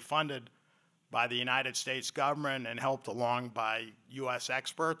actually funded by the United States government and helped along by US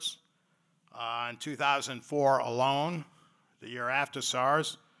experts. In 2004 alone, the year after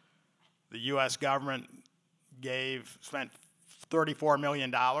SARS, the US government spent $34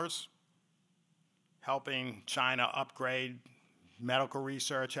 million helping China upgrade medical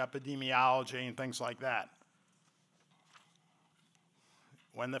research, epidemiology, and things like that.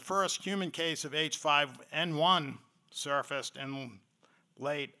 When the first human case of H5N1 surfaced in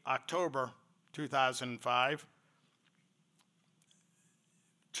late October 2005,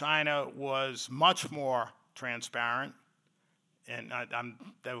 China was much more transparent, and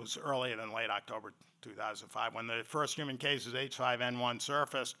that was earlier than late October 2005. When the first human case of H5N1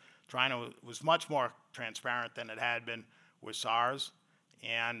 surfaced, China was much more transparent than it had been with SARS,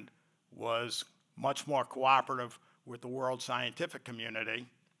 and was much more cooperative with the world scientific community.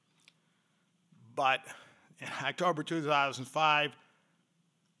 But in October 2005,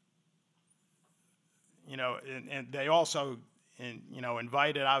 and they also,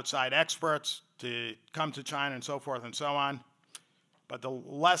 invited outside experts to come to China and so forth and so on. But the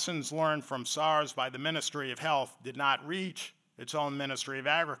lessons learned from SARS by the Ministry of Health did not reach its own Ministry of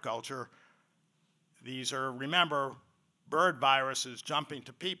Agriculture. These are, remember, bird viruses jumping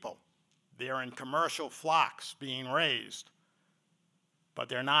to people. They're in commercial flocks being raised, but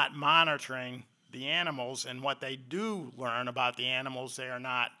they're not monitoring the animals, and what they do learn about the animals, they are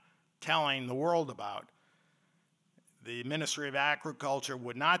not telling the world about. The Ministry of Agriculture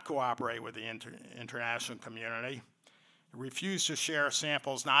would not cooperate with the international community. It refused to share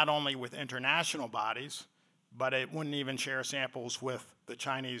samples not only with international bodies, but it wouldn't even share samples with the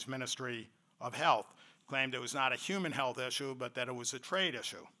Chinese Ministry of Health. It claimed it was not a human health issue, but that it was a trade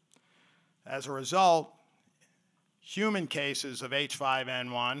issue. As a result, human cases of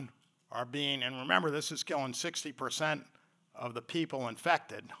H5N1 are being, and remember, this is killing 60% of the people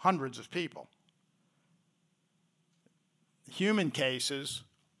infected, hundreds of people. Human cases,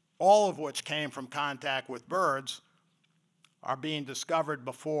 all of which came from contact with birds, are being discovered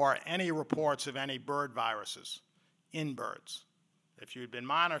before any reports of any bird viruses in birds. If you'd been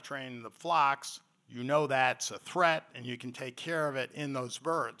monitoring the flocks, you know that's a threat and you can take care of it in those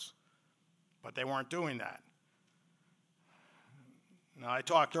birds. But they weren't doing that. Now, I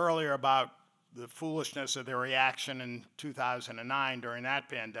talked earlier about the foolishness of their reaction in 2009 during that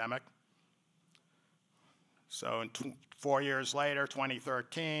pandemic. So 4 years later,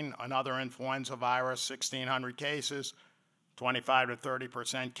 2013, another influenza virus, 1,600 cases, 25 to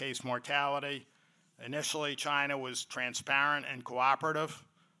 30% case mortality. Initially, China was transparent and cooperative,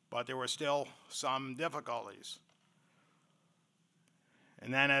 but there were still some difficulties.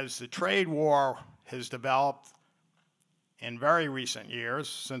 And then as the trade war has developed in very recent years,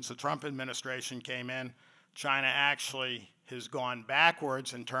 since the Trump administration came in, China actually has gone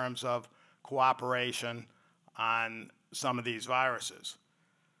backwards in terms of cooperation on some of these viruses.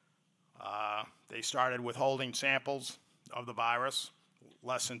 They started withholding samples of the virus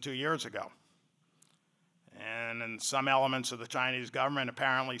less than 2 years ago. And in some elements of the Chinese government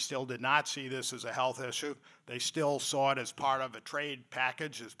apparently still did not see this as a health issue. They still saw it as part of a trade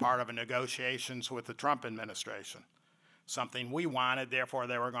package, as part of a negotiations with the Trump administration. Something we wanted, therefore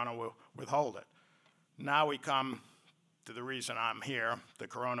they were going to withhold it. Now we come to the reason I'm here, the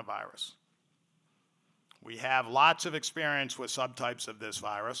coronavirus. We have lots of experience with subtypes of this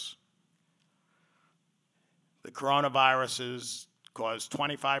virus. The coronaviruses cause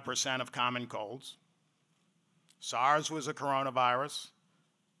 25% of common colds. SARS was a coronavirus.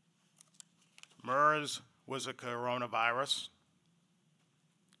 MERS was a coronavirus.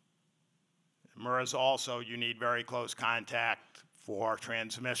 MERS also, you need very close contact for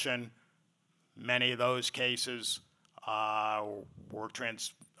transmission. Many of those cases were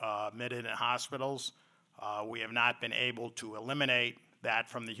transmitted in hospitals. We have not been able to eliminate that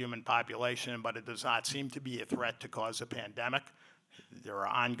from the human population, but it does not seem to be a threat to cause a pandemic. There are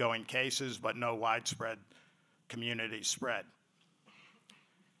ongoing cases, but no widespread community spread.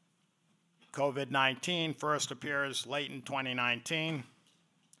 COVID-19 first appears late in 2019,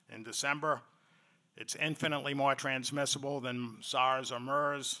 in December. It's infinitely more transmissible than SARS or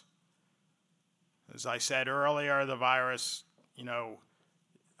MERS. As I said earlier, the virus,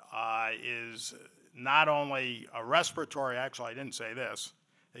 is not only a respiratory, actually I didn't say this,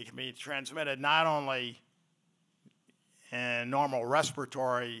 it can be transmitted not only in normal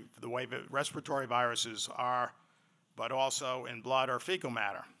respiratory, the way that respiratory viruses are, but also in blood or fecal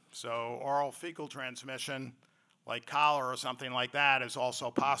matter. So oral fecal transmission, like cholera or something like that, is also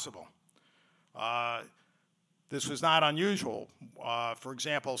possible. This was not unusual. For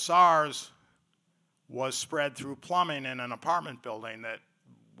example, SARS was spread through plumbing in an apartment building that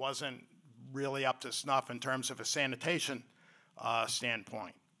wasn't really up to snuff in terms of a sanitation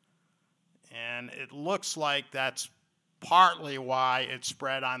standpoint. And it looks like that's partly why it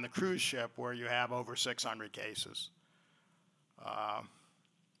spread on the cruise ship where you have over 600 cases.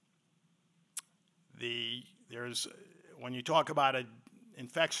 When you talk about an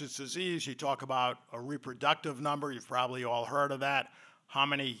infectious disease, you talk about a reproductive number. You've probably all heard of that. How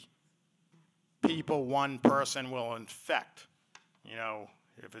many people one person will infect?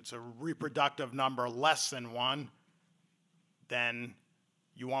 If it's a reproductive number less than 1, then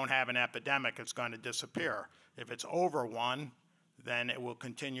you won't have an epidemic. It's going to disappear. If it's over 1, then it will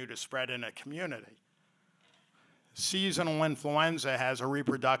continue to spread in a community. Seasonal influenza has a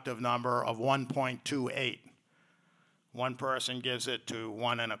reproductive number of 1.28. one person gives it to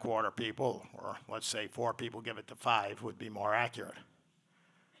 1.25 people, or let's say 4 people give it to 5 would be more accurate.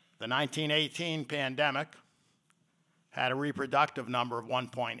 The 1918 pandemic had a reproductive number of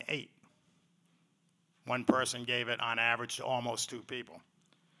 1.8. One person gave it on average to almost 2 people.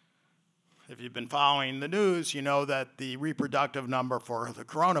 If you've been following the news, you know that the reproductive number for the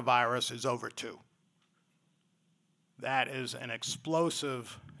coronavirus is over 2. That is an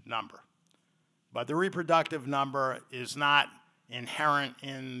explosive number. But the reproductive number is not inherent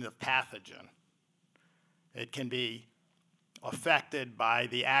in the pathogen. It can be affected by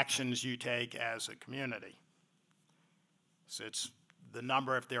the actions you take as a community. So it's the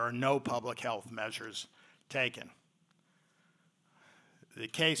number if there are no public health measures taken. The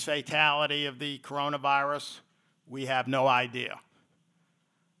case fatality of the coronavirus, we have no idea.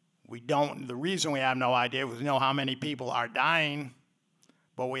 The reason we have no idea is we know how many people are dying,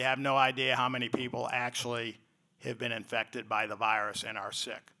 but we have no idea how many people actually have been infected by the virus and are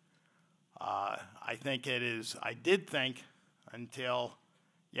sick. I did think until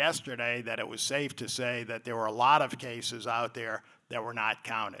yesterday that it was safe to say that there were a lot of cases out there that were not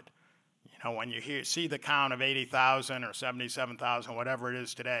counted. You know, when you see the count of 80,000 or 77,000, whatever it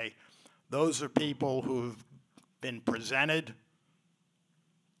is today, those are people who've been presented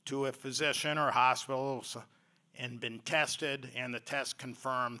to a physician or hospital and been tested, and the test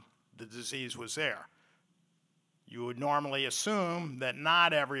confirmed the disease was there. You would normally assume that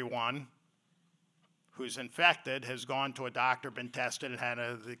not everyone who's infected has gone to a doctor, been tested, and had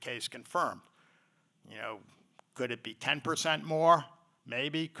the case confirmed. You know, could it be 10% more?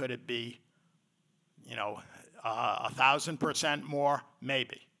 Maybe. Could it be, 1,000% more?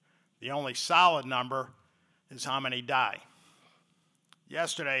 Maybe. The only solid number is how many die.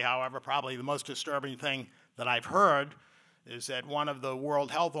 Yesterday, however, probably the most disturbing thing that I've heard is that one of the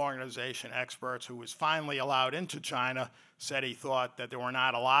World Health Organization experts who was finally allowed into China said he thought that there were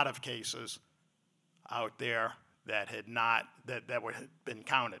not a lot of cases out there that had been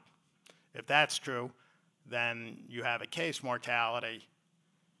counted. If that's true, then you have a case mortality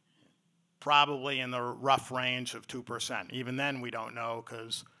probably in the rough range of 2%. Even then we don't know,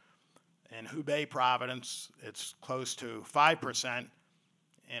 because in Hubei province it's close to 5%.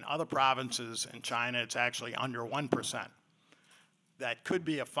 In other provinces in China it's actually under 1%. That could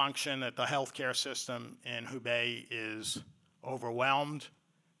be a function that the healthcare system in Hubei is overwhelmed.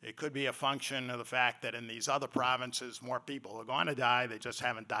 It could be a function of the fact that in these other provinces, more people are going to die. They just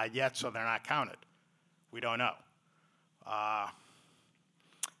haven't died yet, so they're not counted. We don't know.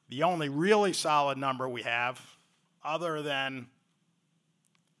 The only really solid number we have, other than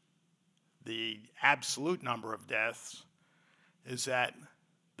the absolute number of deaths, is that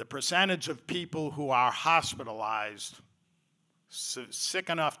the percentage of people who are hospitalized, sick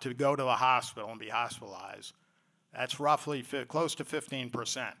enough to go to the hospital and be hospitalized, that's roughly close to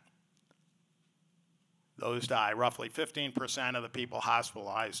 15%. Those die. Roughly 15% of the people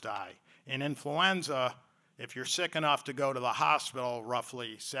hospitalized die. In influenza, if you're sick enough to go to the hospital,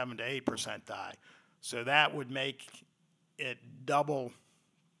 roughly 7 to 8% die. So that would make it double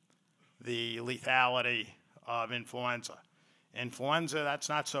the lethality of influenza. Influenza, that's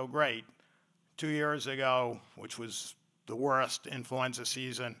not so great. 2 years ago, which was the worst influenza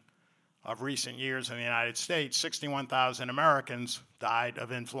season of recent years in the United States, 61,000 Americans died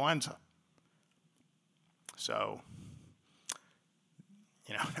of influenza. So,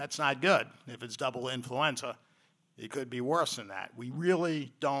 that's not good. If it's double influenza, it could be worse than that. We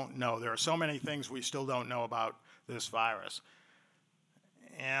really don't know. There are so many things we still don't know about this virus.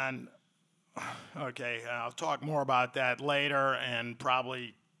 And, okay, I'll talk more about that later and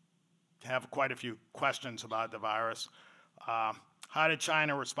probably have quite a few questions about the virus. How did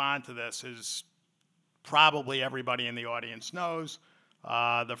China respond to this is probably everybody in the audience knows.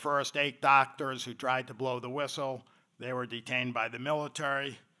 The first 8 doctors who tried to blow the whistle, they were detained by the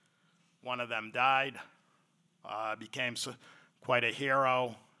military. One of them died, became quite a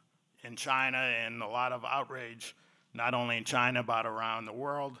hero in China, and a lot of outrage, not only in China but around the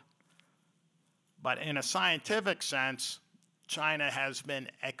world. But in a scientific sense, China has been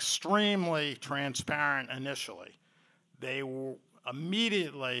extremely transparent initially. They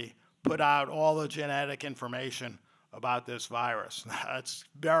immediately put out all the genetic information about this virus. That's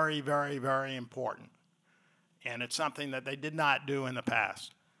very, very, very important. And it's something that they did not do in the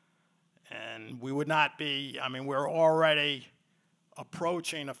past. And we would not be, we're already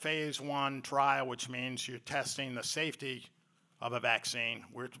approaching a phase 1 trial, which means you're testing the safety of a vaccine.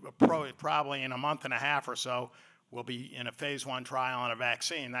 We're probably in a month and a half or so, we'll be in a phase 1 trial on a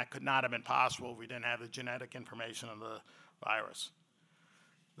vaccine. That could not have been possible if we didn't have the genetic information of the virus.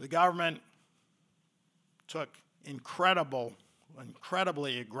 The government took incredibly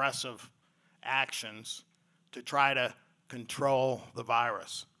aggressive actions to try to control the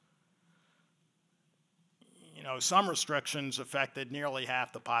virus. You know, some restrictions affected nearly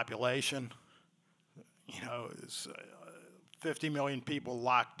half the population. You know, 50 million people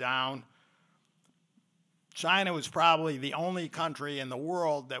locked down. China was probably the only country in the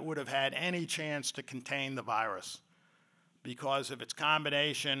world that would have had any chance to contain the virus because of its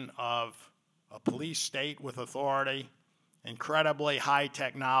combination of a police state with authority, incredibly high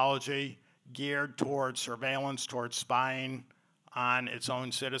technology geared towards surveillance, towards spying on its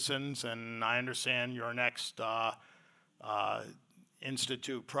own citizens. And I understand your next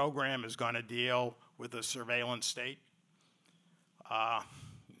institute program is going to deal with the surveillance state.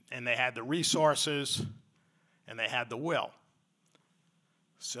 And they had the resources and they had the will.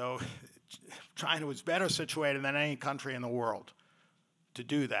 So China was better situated than any country in the world to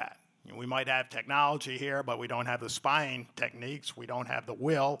do that. You know, we might have technology here, but we don't have the spying techniques. We don't have the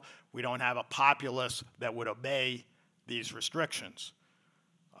will. We don't have a populace that would obey these restrictions.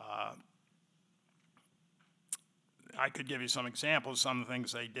 I could give you some examples, some of the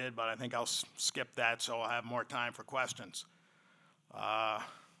things they did, but I think I'll skip that so I'll have more time for questions.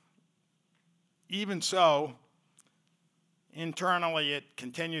 Even so, internally it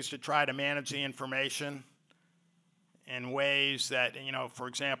continues to try to manage the information in ways that, you know, for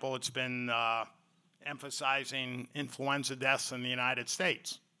example, it's been emphasizing influenza deaths in the United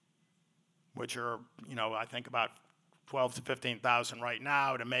States, which are, you know, I think about 12 to 15,000 right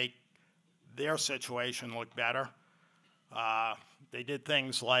now to make their situation look better. They did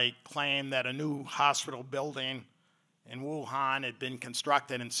things like claim that a new hospital building in Wuhan had been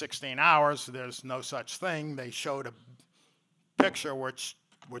constructed in 16 hours. There's no such thing. They showed a picture which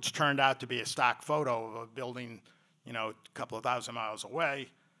turned out to be a stock photo of a building, you know, a couple of thousand miles away.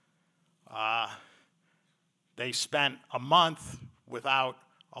 They spent a month without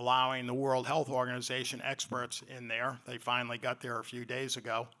allowing the World Health Organization experts in there. They finally got there a few days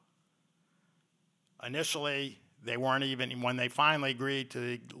ago. Initially, they weren't even, when they finally agreed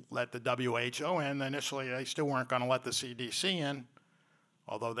to let the WHO in, initially they still weren't going to let the CDC in,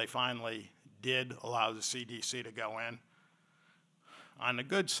 although they finally did allow the CDC to go in. On the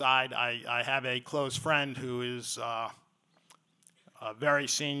good side, I have a close friend who is a very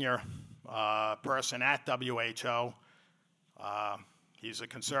senior person at WHO. He's a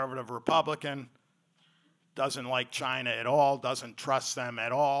conservative Republican, doesn't like China at all, doesn't trust them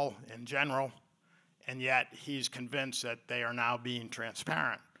at all in general, and yet he's convinced that they are now being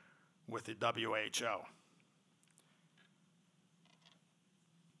transparent with the WHO.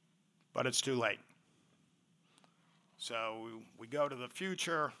 But it's too late. So we go to the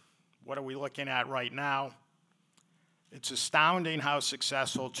future. What are we looking at right now? It's astounding how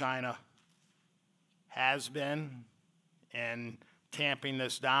successful China has been in tamping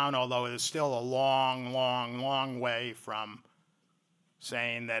this down, although it is still a long, long, long way from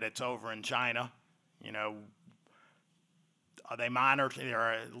saying that it's over in China. You know, they monitor, there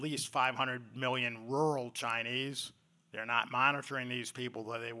are at least 500 million rural Chinese. They're not monitoring these people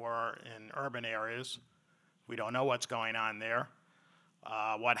that they were in urban areas. We don't know what's going on there.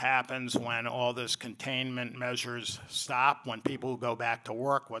 What happens when all this containment measures stop, when people go back to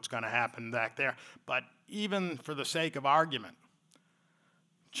work, what's going to happen back there. But even for the sake of argument,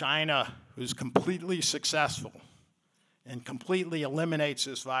 China is completely successful and completely eliminates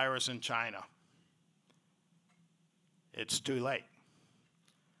this virus in China. It's too late.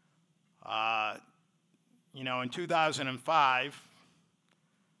 You know, in 2005,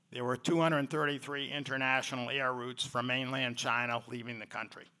 there were 233 international air routes from mainland China leaving the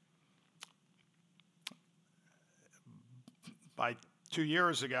country. By 2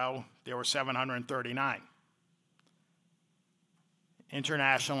 years ago, there were 739.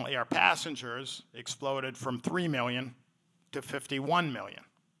 International air passengers exploded from 3 million to 51 million.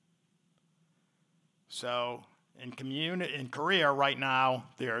 So in Korea right now,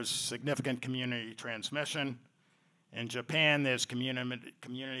 there's significant community transmission. In Japan, there's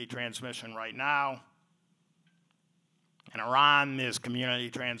community transmission right now. In Iran, there's community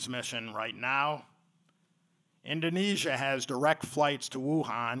transmission right now. Indonesia has direct flights to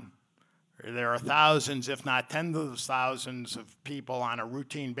Wuhan. There are thousands, if not tens of thousands, of people on a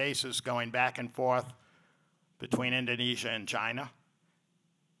routine basis going back and forth between Indonesia and China.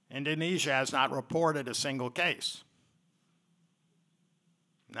 Indonesia has not reported a single case.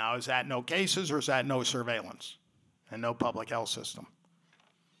 Now, is that no cases or is that no surveillance and no public health system?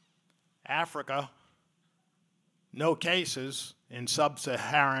 Africa, no cases in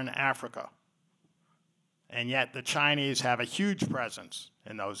sub-Saharan Africa. And yet the Chinese have a huge presence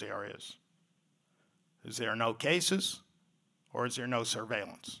in those areas. Is there no cases, or is there no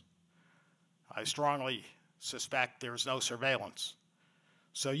surveillance? I strongly suspect there's no surveillance.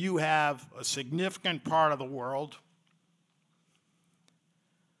 So you have a significant part of the world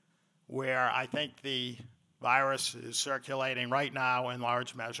where I think the virus is circulating right now in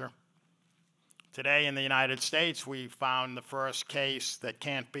large measure. Today in the United States, we found the first case that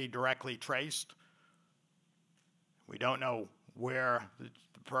can't be directly traced. We don't know where the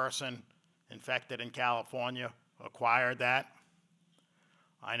person infected in California acquired that.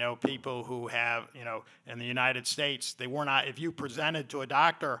 I know people who have, in the United States, they were not, if you presented to a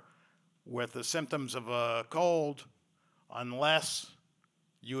doctor with the symptoms of a cold, unless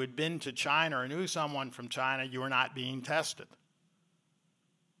you had been to China or knew someone from China, you were not being tested.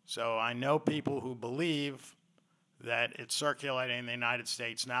 So I know people who believe that it's circulating in the United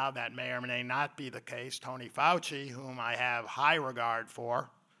States now. That may or may not be the case. Tony Fauci, whom I have high regard for,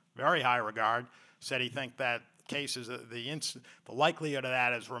 very high regard, said he thinks that cases, the likelihood of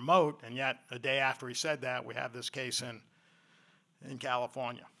that is remote, and yet a day after he said that, we have this case in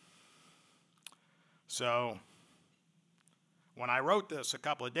California. So when I wrote this a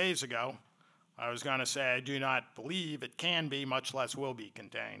couple of days ago, I was going to say I do not believe it can be, much less will be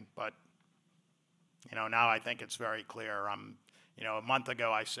contained. But, now I think it's very clear. A month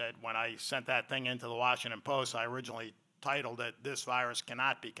ago I said when I sent that thing into the Washington Post, I originally titled it, "This virus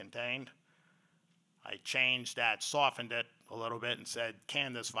cannot be contained." I changed that, softened it a little bit and said,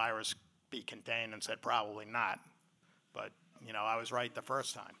 "Can this virus be contained?" and said, "Probably not." But, I was right the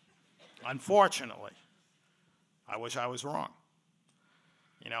first time. Unfortunately, I wish I was wrong.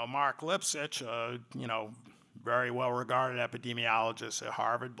 Mark Lipsitch, very well-regarded epidemiologist at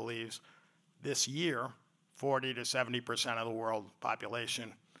Harvard, believes this year 40 to 70% of the world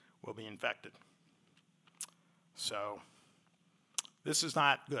population will be infected. So this is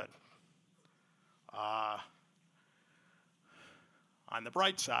not good. On the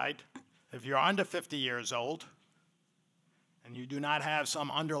bright side, if you're under 50 years old and you do not have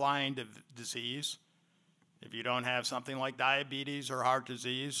some underlying disease, if you don't have something like diabetes or heart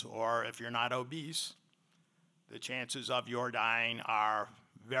disease, or if you're not obese, the chances of your dying are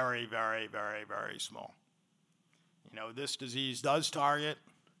very, very, very, very small. This disease does target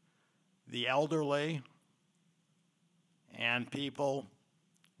the elderly and people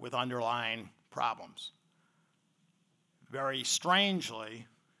with underlying problems. Very strangely,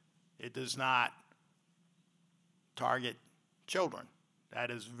 it does not target children.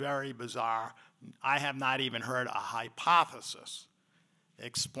 That is very bizarre. I have not even heard a hypothesis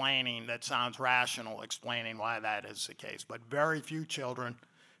explaining, that sounds rational, explaining why that is the case. But very few children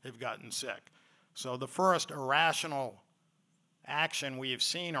have gotten sick. So the first irrational action we have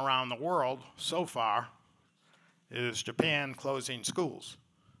seen around the world so far is Japan closing schools.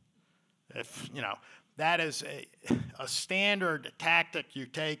 That is a standard tactic you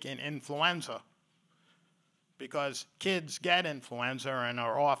take in influenza, because kids get influenza and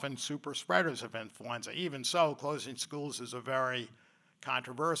are often super spreaders of influenza. Even so, closing schools is a very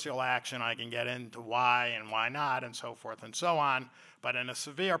controversial action. I can get into why and why not and so forth and so on. But in a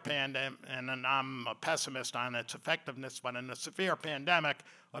severe pandemic, and I'm a pessimist on its effectiveness, but in a severe pandemic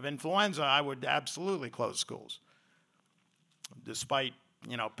of influenza, I would absolutely close schools, despite,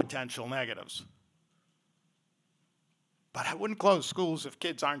 potential negatives. But I wouldn't close schools if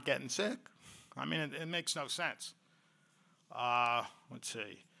kids aren't getting sick. It makes no sense. Let's see.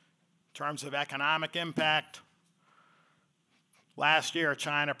 In terms of economic impact, last year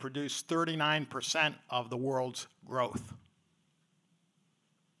China produced 39% of the world's growth.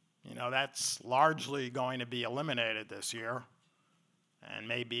 That's largely going to be eliminated this year, and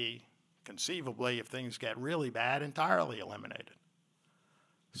maybe, conceivably, if things get really bad, entirely eliminated.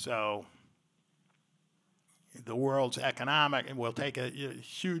 So the world's economic, it will take a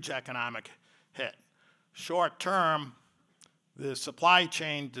huge economic hit. Short term, the supply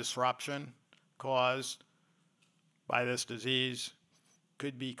chain disruption caused by this disease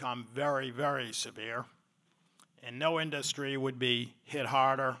could become very, very severe, and no industry would be hit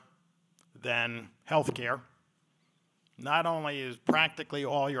harder than healthcare. Not only is practically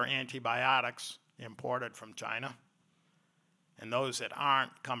all your antibiotics imported from China, and those that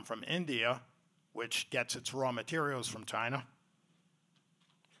aren't come from India, which gets its raw materials from China,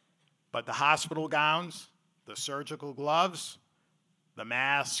 but the hospital gowns, the surgical gloves, the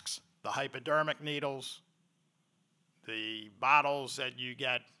masks, the hypodermic needles, the bottles that you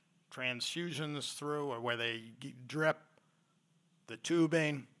get transfusions through or where they drip, the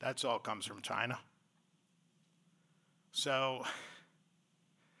tubing, that's all comes from China. So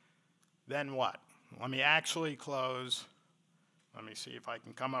then what? Let me actually close. Let me see if I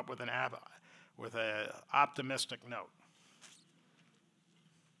can come up with with an optimistic note.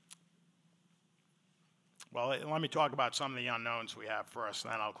 Well, let me talk about some of the unknowns we have first,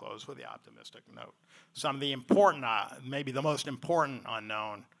 and then I'll close with the optimistic note. Some of the important, maybe the most important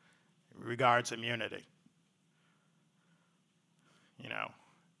unknown regards immunity. You know,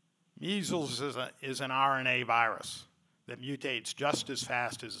 measles is an RNA virus that mutates just as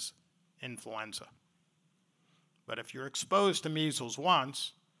fast as influenza. But if you're exposed to measles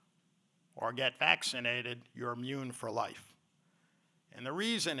once or get vaccinated, you're immune for life. And the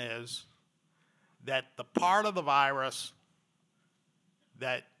reason is that the part of the virus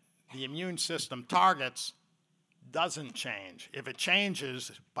that the immune system targets doesn't change. If it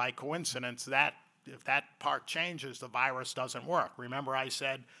changes, by coincidence, if that part changes, the virus doesn't work. Remember I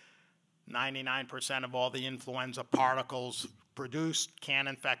said 99% of all the influenza particles produced can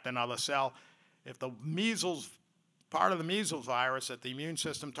infect another cell. If the part of the measles virus that the immune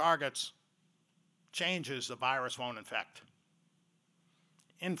system targets changes, the virus won't infect.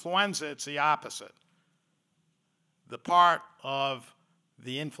 Influenza, it's the opposite. The part of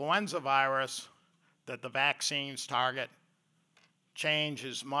the influenza virus that the vaccines target change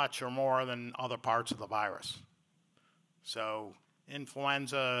as much or more than other parts of the virus. So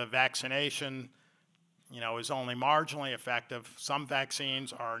influenza vaccination, is only marginally effective. Some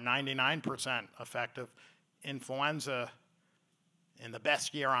vaccines are 99% effective. Influenza, in the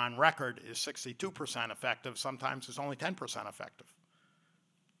best year on record, is 62% effective. Sometimes it's only 10% effective.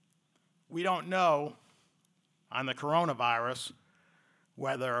 We don't know on the coronavirus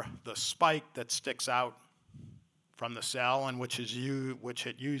whether the spike that sticks out from the cell and which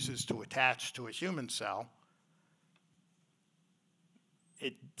it uses to attach to a human cell,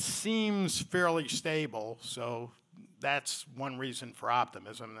 it seems fairly stable, so that's one reason for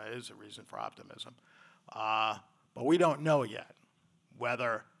optimism. That is a reason for optimism. But we don't know yet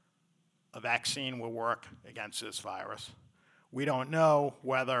whether a vaccine will work against this virus. We don't know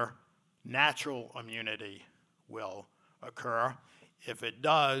whether natural immunity will occur. If it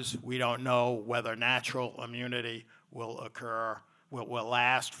does, we don't know whether natural immunity will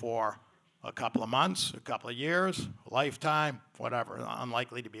last for a couple of months, a couple of years, a lifetime, whatever,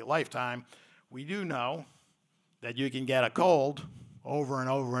 unlikely to be a lifetime. We do know that you can get a cold over and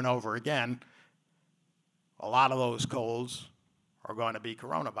over and over again. A lot of those colds are going to be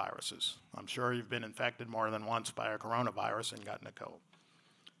coronaviruses. I'm sure you've been infected more than once by a coronavirus and gotten a cold.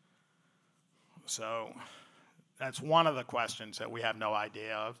 So that's one of the questions that we have no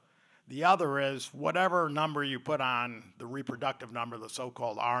idea of. The other is whatever number you put on the reproductive number, the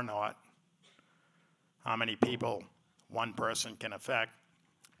so-called R naught, how many people one person can affect,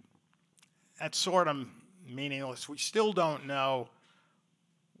 that's sort of meaningless. We still don't know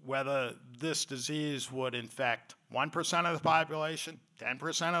whether this disease would infect 1% of the population,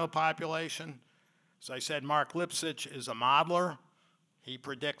 10% of the population. As I said, Mark Lipsitch is a modeler. He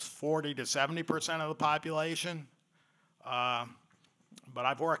predicts 40 to 70% of the population. But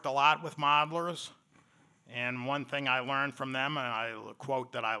I've worked a lot with modelers, and one thing I learned from them, and a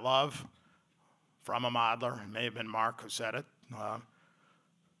quote that I love from a modeler, it may have been Mark who said it,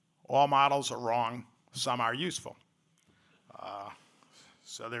 all models are wrong, some are useful.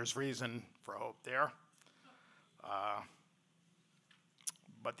 So there's reason for hope there.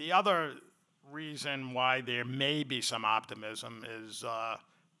 But the other reason why there may be some optimism is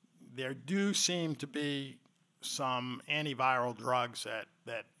there do seem to be some antiviral drugs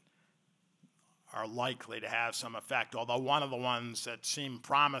that are likely to have some effect, although one of the ones that seemed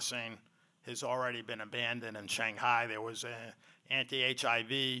promising has already been abandoned in Shanghai. There was an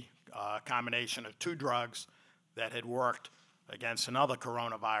anti-HIV combination of two drugs that had worked against another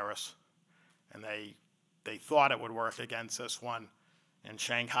coronavirus, and they thought it would work against this one. In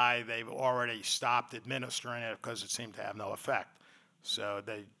Shanghai, they've already stopped administering it because it seemed to have no effect. So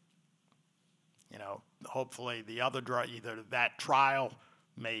they, hopefully the other drug, either that trial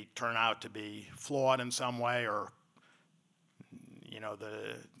may turn out to be flawed in some way, or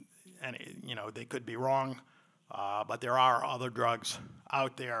they could be wrong. But there are other drugs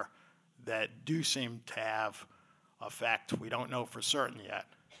out there that do seem to have effect. We don't know for certain yet,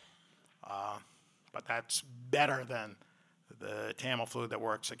 but that's better than the Tamiflu that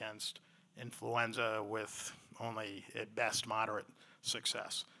works against influenza with only, at best, moderate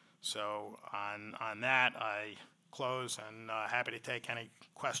success. So on that, I close and happy to take any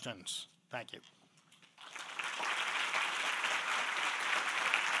questions. Thank you.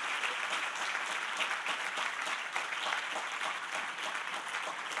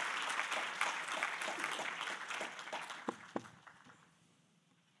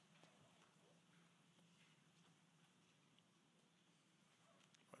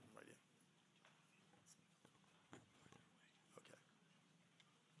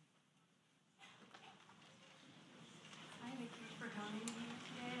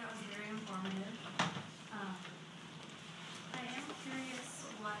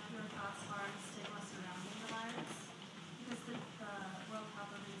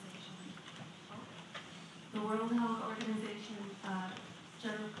 The World Health Organization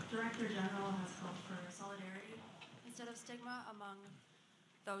Director General has called for solidarity instead of stigma among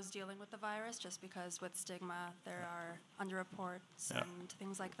those dealing with the virus, just because with stigma there are underreports and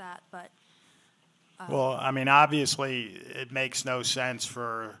things like that. But well, I mean, obviously, it makes no sense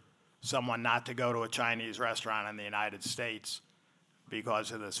for someone not to go to a Chinese restaurant in the United States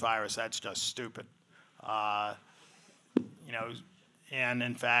because of this virus. That's just stupid. You know, and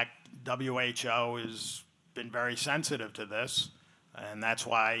in fact, WHO has been very sensitive to this, and that's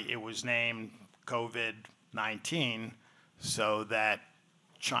why it was named COVID-19, so that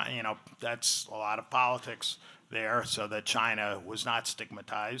China, you know, that's a lot of politics there, so that China was not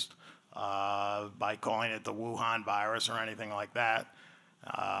stigmatized by calling it the Wuhan virus or anything like that.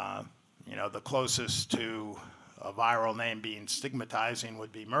 You know, the closest to a viral name being stigmatizing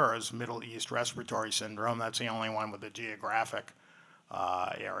would be MERS, Middle East Respiratory Syndrome. That's the only one with a geographic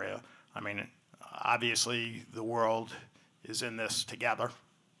area. I mean, obviously the world is in this together,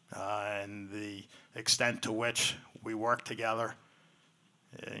 and the extent to which we work together,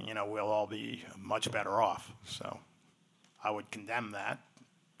 you know, we'll all be much better off. So I would condemn that,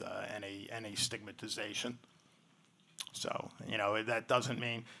 any stigmatization. So, you know, that doesn't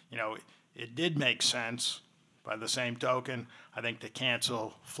mean, you know, it did make sense. By the same token, I think to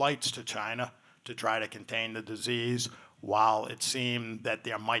cancel flights to China to try to contain the disease, while it seemed that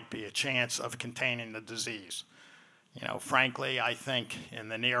there might be a chance of containing the disease. You know, frankly, I think in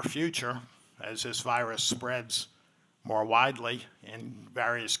the near future, as this virus spreads more widely in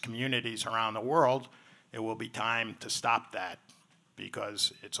various communities around the world, it will be time to stop that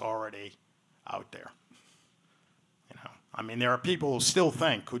because it's already out there. You know, I mean, there are people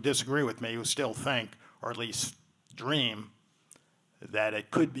who disagree with me, who still think, or at least dream, that it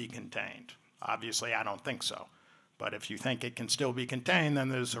could be contained. Obviously, I don't think so. But if you think it can still be contained, then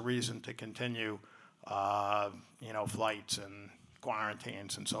there's a reason to continue, you know, flights and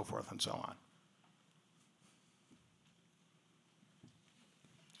quarantines and so forth and so on.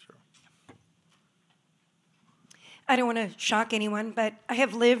 Sure. I don't want to shock anyone, but I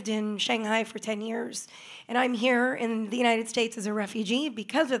have lived in Shanghai for 10 years, and I'm here in the United States as a refugee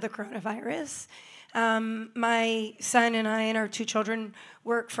because of the coronavirus. My son and I and our 2 children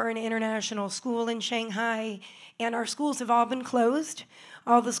work for an international school in Shanghai, and our schools have all been closed.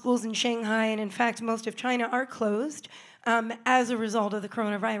 All the schools in Shanghai, and in fact most of China, are closed as a result of the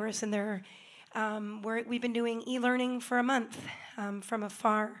coronavirus. And we've been doing e-learning for a month from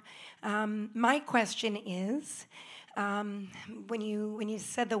afar. My question is, when you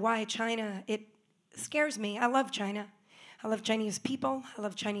said the why China, it scares me. I love China. I love Chinese people, I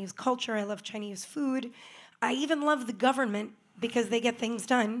love Chinese culture, I love Chinese food. I even love the government because they get things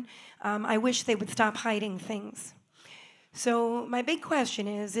done. I wish they would stop hiding things. So my big question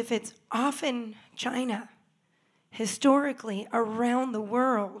is, if it's often China, historically around the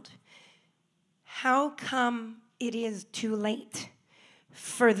world, how come it is too late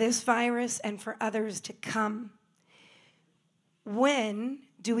for this virus and for others to come? When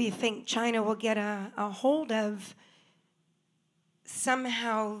do we think China will get a hold of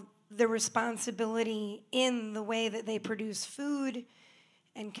somehow the responsibility in the way that they produce food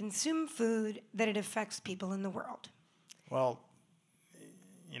and consume food, that it affects people in the world? Well,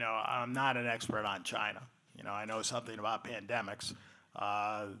 you know, I'm not an expert on China. You know, I know something about pandemics.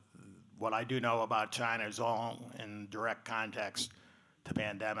 What I do know about China is all in direct context to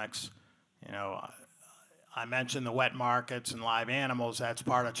pandemics. You know, I mentioned the wet markets and live animals. That's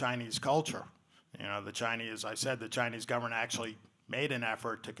part of Chinese culture. You know, the Chinese government actually made an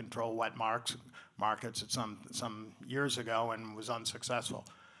effort to control wet markets at some years ago and was unsuccessful.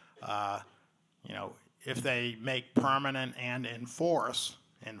 You know, if they make permanent and enforce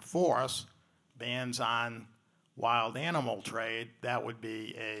bans on wild animal trade, that would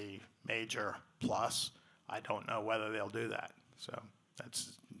be a major plus. I don't know whether they'll do that. So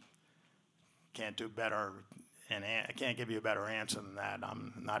can't do better, and I can't give you a better answer than that.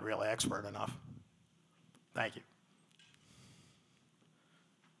 I'm not really expert enough. Thank you.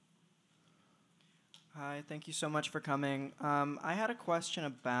 Hi, thank you so much for coming. I had a question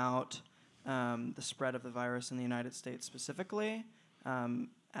about the spread of the virus in the United States specifically.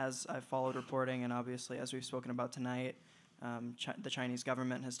 As I've followed reporting, and obviously as we've spoken about tonight, the Chinese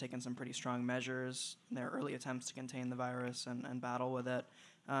government has taken some pretty strong measures in their early attempts to contain the virus and battle with it.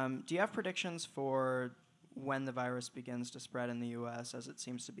 Do you have predictions for when the virus begins to spread in the U.S., as it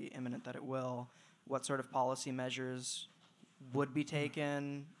seems to be imminent that it will? What sort of policy measures would be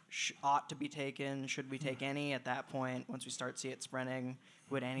taken, ought to be taken? Should we take any at that point once we start see it spreading?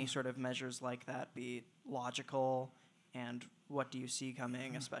 Would any sort of measures like that be logical and what do you see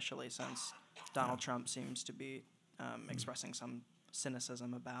coming, especially since Donald Trump seems to be expressing some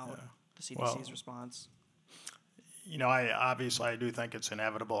cynicism about the CDC's response? You know, I do think it's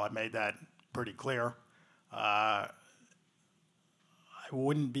inevitable. I made that pretty clear. I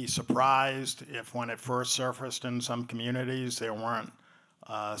wouldn't be surprised if when it first surfaced in some communities, there weren't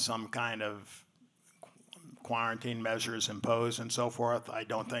some kind of quarantine measures imposed and so forth. I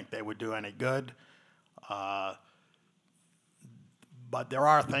don't think they would do any good. But there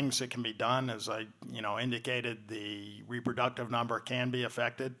are things that can be done. As I indicated, the reproductive number can be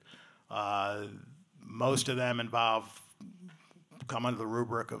affected. Most of them come under the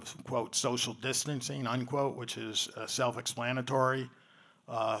rubric of, quote, social distancing, unquote, which is a self-explanatory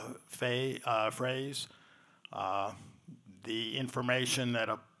phrase. The information that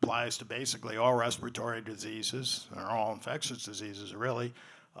applies to basically all respiratory diseases, or all infectious diseases, really,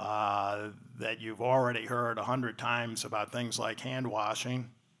 that you've already heard 100 times about things like hand washing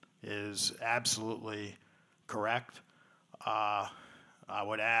is absolutely correct. I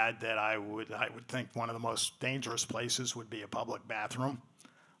would add that I would think one of the most dangerous places would be a public bathroom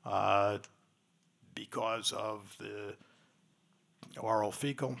because of the oral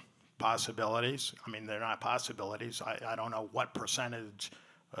fecal possibilities. I mean, they're not possibilities. I don't know what percentage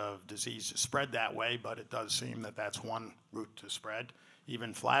of disease is spread that way, but it does seem that that's one route to spread.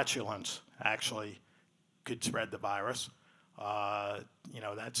 Even flatulence actually could spread the virus.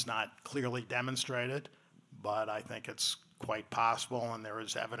 That's not clearly demonstrated, but I think it's quite possible, and there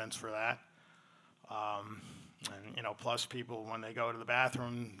is evidence for that. Plus people, when they go to the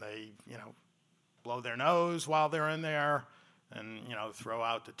bathroom, they, blow their nose while they're in there and, throw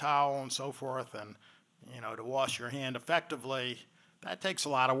out the towel and so forth. And, to wash your hand effectively, that takes a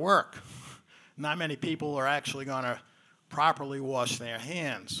lot of work. Not many people are actually going to properly wash their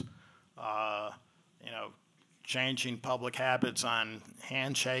hands. Changing public habits on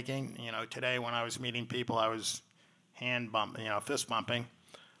handshaking. Today when I was meeting people, I was fist bumping,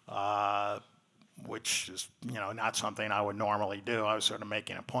 which is, not something I would normally do. I was sort of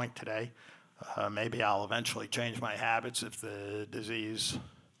making a point today. Maybe I'll eventually change my habits if the disease,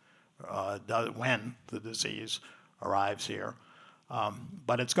 when the disease arrives here.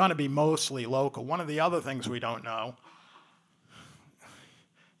 But it's going to be mostly local. One of the other things we don't know,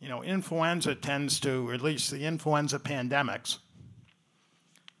 influenza tends to, or at least the influenza pandemics,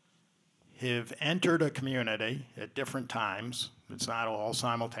 have entered a community at different times. It's not all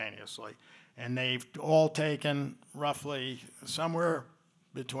simultaneously. And they've all taken roughly somewhere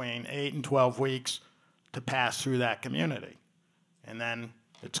between 8 and 12 weeks to pass through that community. And then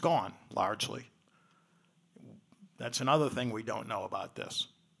it's gone, largely. That's another thing we don't know about this.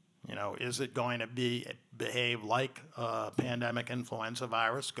 Is it going to behave like a pandemic influenza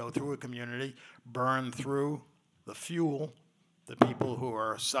virus, go through a community, burn through the fuel, the people who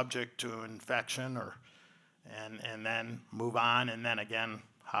are subject to infection, and then move on, and then again,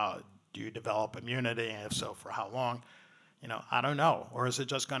 how do you develop immunity, and if so, for how long? I don't know. Or is it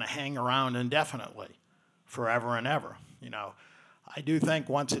just going to hang around indefinitely, forever and ever? I do think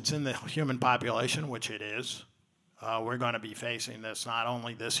once it's in the human population, which it is, we're going to be facing this not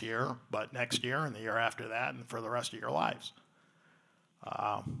only this year, but next year and the year after that and for the rest of your lives.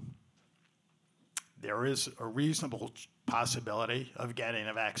 There is a reasonable possibility of getting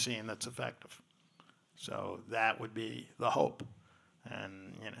a vaccine that's effective. So that would be the hope.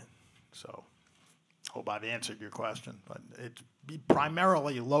 And, so hope I've answered your question. But it's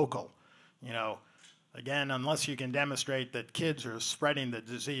primarily local. Again, unless you can demonstrate that kids are spreading the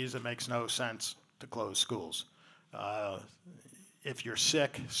disease, it makes no sense to close schools. If you're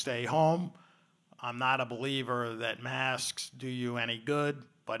sick, stay home. I'm not a believer that masks do you any good,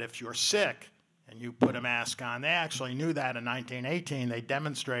 but if you're sick and you put a mask on, they actually knew that in 1918. They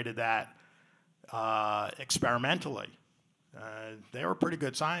demonstrated that experimentally. They were pretty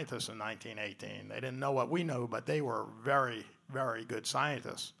good scientists in 1918. They didn't know what we know, but they were very, very good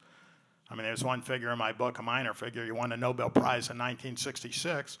scientists. I mean, there's one figure in my book, a minor figure. He won a Nobel Prize in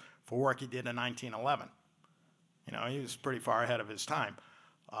 1966 for work he did in 1911. He was pretty far ahead of his time.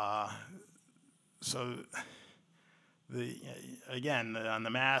 So, on the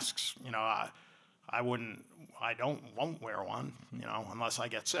masks, I won't wear one, unless I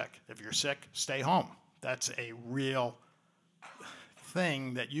get sick. If you're sick, stay home. That's a real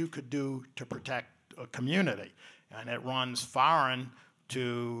thing that you could do to protect a community. And it runs foreign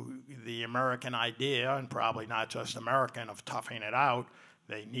to the American idea, and probably not just American, of toughing it out.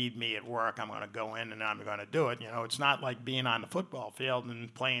 They need me at work, I'm going to go in and I'm going to do it. It's not like being on the football field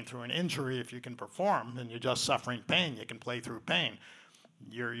and playing through an injury. If you can perform and you're just suffering pain, you can play through pain.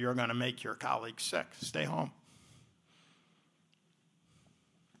 You're going to make your colleagues sick. Stay home.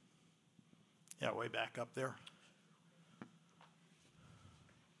 Yeah, way back up there.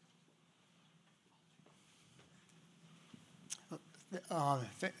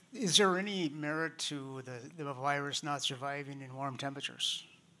 Is there any merit to the virus not surviving in warm temperatures?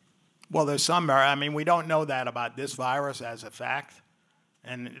 Well, there's some merit. I mean, we don't know that about this virus as a fact.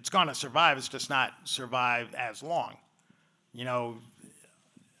 And it's going to survive. It's just not survive as long. You know,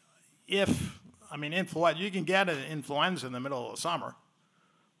 influenza, you can get an influenza in the middle of the summer,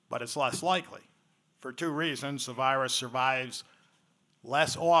 but it's less likely for two reasons. The virus survives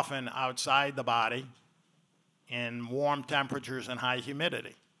less often outside the body in warm temperatures and high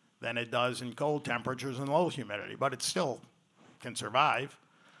humidity than it does in cold temperatures and low humidity, but it still can survive.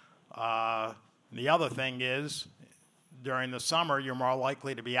 The other thing is, during the summer, you're more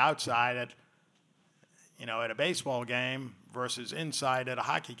likely to be outside at a baseball game versus inside at a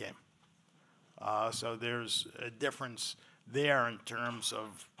hockey game. So there's a difference there in terms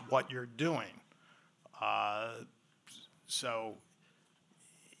of what you're doing. So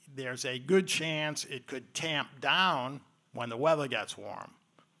there's a good chance it could tamp down when the weather gets warm,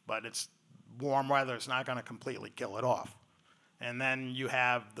 but it's warm weather is not going to completely kill it off. And then you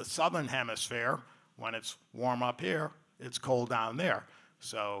have the southern hemisphere. When it's warm up here, it's cold down there.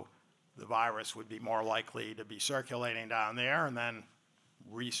 So the virus would be more likely to be circulating down there and then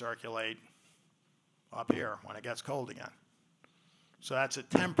recirculate up here when it gets cold again. So that's a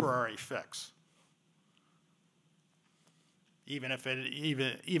temporary fix, even if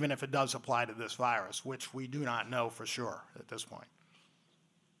it does apply to this virus, which we do not know for sure at this point.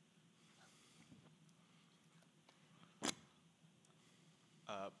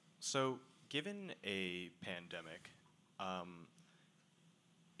 So given a pandemic,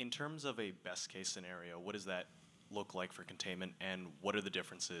 in terms of a best case scenario, what does that look like for containment, and what are the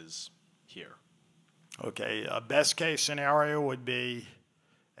differences here? Okay, a best case scenario would be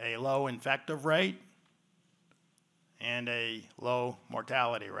a low infective rate and a low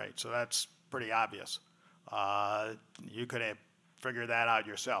mortality rate. So that's pretty obvious. You could have figured that out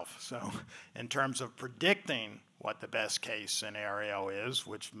yourself. So in terms of predicting what the best case scenario is,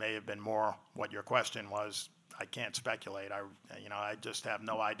 which may have been more what your question was, I can't speculate. I just have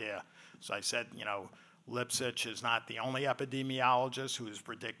no idea. So I said, Lipsitch is not the only epidemiologist who has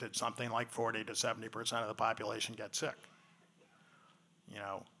predicted something like 40 to 70% of the population get sick.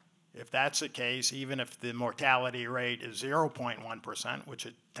 If that's the case, even if the mortality rate is 0.1%, which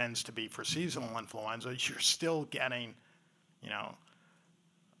it tends to be for seasonal influenza, you're still getting,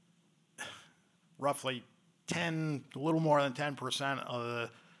 roughly a little more than 10% of the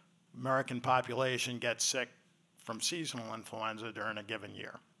American population gets sick from seasonal influenza during a given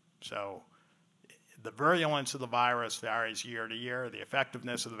year. So the virulence of the virus varies year to year. The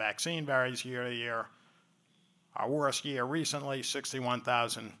effectiveness of the vaccine varies year to year. Our worst year recently,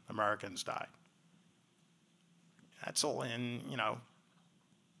 61,000 Americans died. That's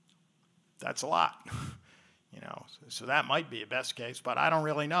that's a lot. So that might be a best case, but I don't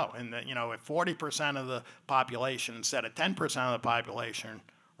really know. And if 40% of the population instead of 10% of the population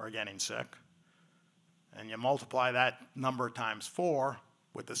are getting sick, and you multiply that number times 4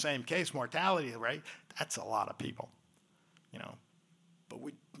 with the same case mortality rate, that's a lot of people. But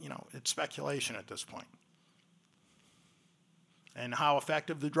it's speculation at this point. And how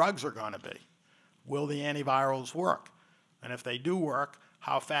effective the drugs are going to be. Will the antivirals work? And if they do work,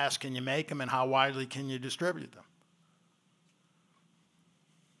 how fast can you make them and how widely can you distribute them?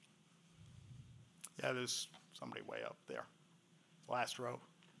 Yeah, there's somebody way up there. Last row.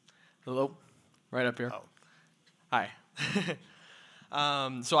 Hello, right up here. Oh. Hi.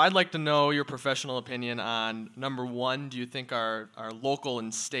 So I'd like to know your professional opinion on, number one, do you think our local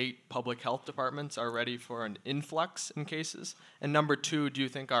and state public health departments are ready for an influx in cases? And number two, do you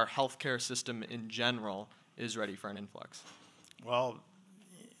think our healthcare system in general is ready for an influx? Well,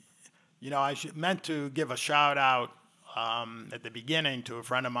 I meant to give a shout out at the beginning to a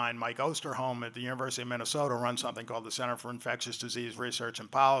friend of mine, Mike Osterholm at the University of Minnesota, runs something called the Center for Infectious Disease Research and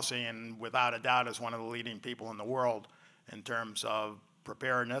Policy, and without a doubt is one of the leading people in the world in terms of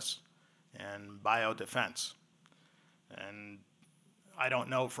preparedness and biodefense. And I don't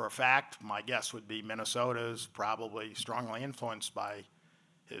know for a fact. My guess would be Minnesota is probably strongly influenced by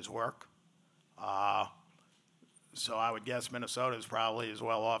his work. So I would guess Minnesota is probably as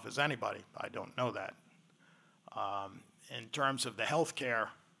well off as anybody. I don't know that. In terms of the healthcare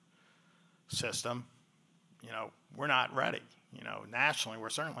system, we're not ready. Nationally, we're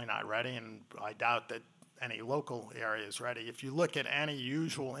certainly not ready, and I doubt that any local area is ready. If you look at any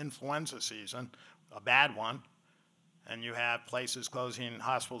usual influenza season, a bad one, and you have places closing,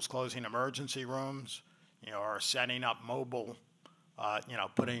 hospitals closing emergency rooms, or setting up mobile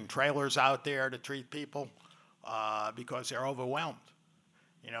putting trailers out there to treat people because they're overwhelmed.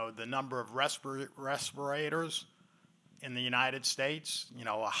 The number of respirators in the United States,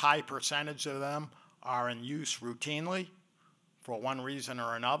 a high percentage of them are in use routinely for one reason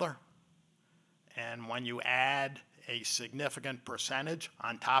or another. And when you add a significant percentage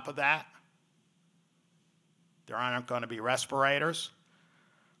on top of that, there aren't going to be respirators.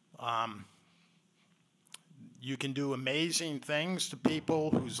 You can do amazing things to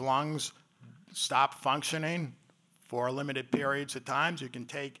people whose lungs stop functioning for limited periods of time. You can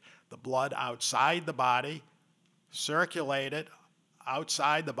take the blood outside the body, circulate it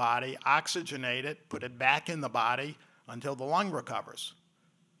outside the body, oxygenate it, put it back in the body until the lung recovers.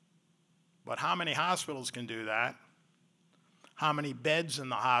 But how many hospitals can do that? How many beds in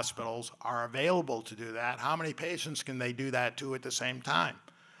the hospitals are available to do that? How many patients can they do that to at the same time?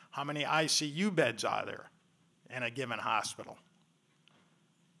 How many ICU beds are there in a given hospital?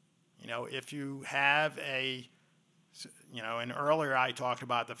 If you have and earlier I talked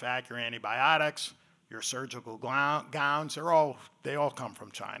about the fact your antibiotics, your surgical gowns, they all come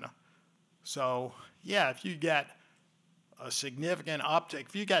from China. So yeah, if you get a significant uptick,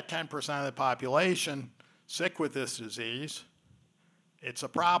 if you get 10% of the population sick with this disease, it's a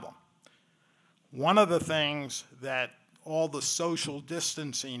problem. One of the things that all the social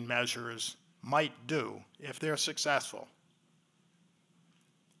distancing measures might do, if they're successful,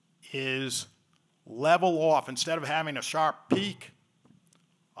 is level off. Instead of having a sharp peak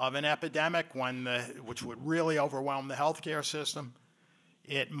of an epidemic which would really overwhelm the healthcare system,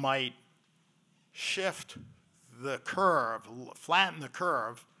 it might shift the curve, flatten the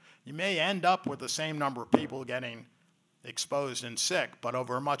curve. You may end up with the same number of people getting exposed and sick, but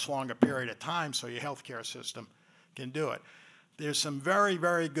over a much longer period of time so your healthcare system can do it. There's some very,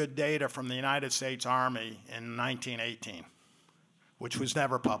 very good data from the United States Army in 1918, which was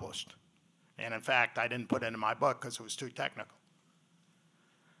never published. And in fact, I didn't put it in my book because it was too technical.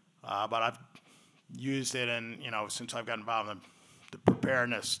 But I've used it since I've got involved in the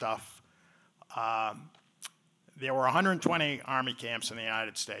preparedness stuff. There were 120 Army camps in the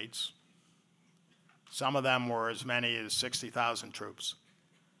United States. Some of them were as many as 60,000 troops.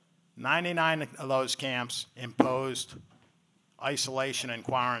 99 of those camps imposed isolation and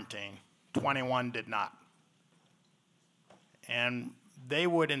quarantine. 21 did not. And they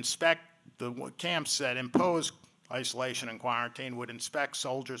would inspect the camps that imposed isolation and quarantine would inspect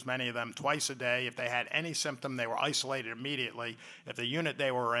soldiers, many of them twice a day. If they had any symptom, they were isolated immediately. If the unit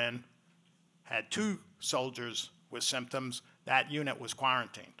they were in had 2 soldiers with symptoms, that unit was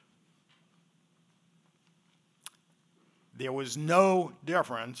quarantined. There was no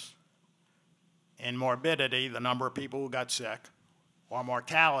difference in morbidity, the number of people who got sick, or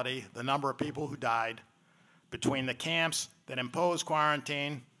mortality, the number of people who died, between the camps that imposed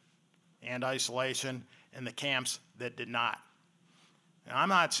quarantine and isolation and the camps that did not. And I'm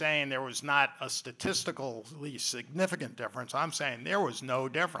not saying there was not a statistically significant difference. I'm saying there was no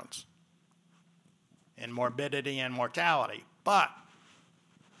difference in morbidity and mortality. But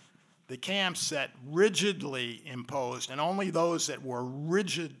the camps that rigidly imposed, and only those that were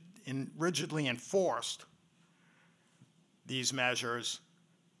rigidly enforced these measures,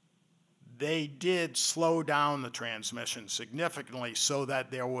 they did slow down the transmission significantly so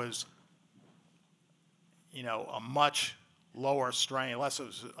that there was a much lower strain, less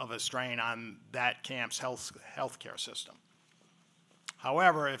of a strain on that camp's healthcare system.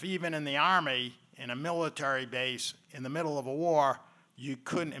 However, if even in the Army, in a military base, in the middle of a war, you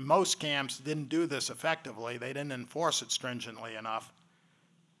couldn't, and most camps didn't do this effectively, they didn't enforce it stringently enough.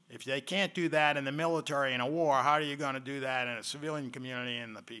 If they can't do that in the military in a war, how are you going to do that in a civilian community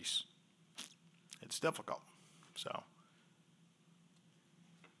in the peace? It's difficult. So,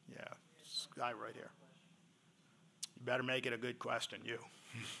 yeah, this guy right here. You better make it a good question, you.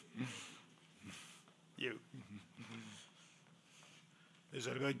 You. Is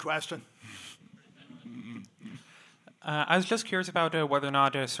it a good question? I was just curious about whether or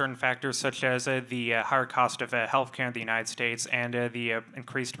not certain factors such as the higher cost of healthcare in the United States and the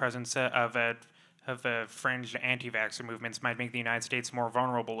increased presence of fringe anti-vaxxer movements might make the United States more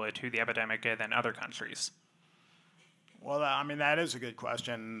vulnerable to the epidemic than other countries. Well, I mean, that is a good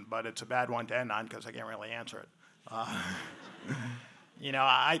question, but it's a bad one to end on because I can't really answer it. I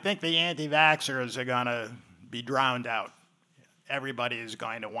think the anti-vaxxers are going to be drowned out. Everybody is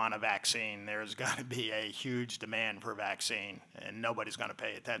going to want a vaccine. There's going to be a huge demand for a vaccine, and nobody's going to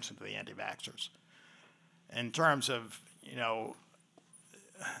pay attention to the anti-vaxxers. In terms of,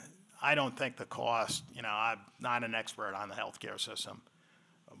 I don't think the cost, I'm not an expert on the healthcare system,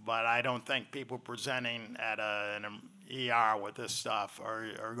 but I don't think people presenting at ER with this stuff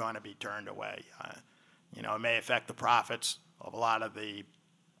are going to be turned away. You know, it may affect the profits of a lot of the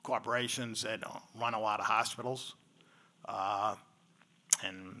corporations that run a lot of hospitals,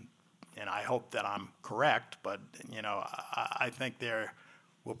 and I hope that I'm correct, but you know, I think there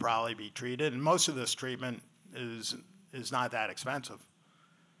will probably be treated, and most of this treatment is not that expensive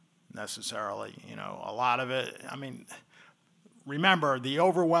necessarily. You know, a lot of it, I mean, remember the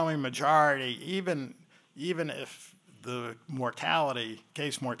overwhelming majority, even if the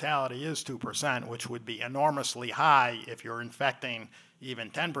case mortality is 2%, which would be enormously high if you're infecting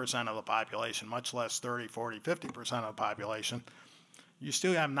even 10% of the population, much less 30, 40, 50% of the population, you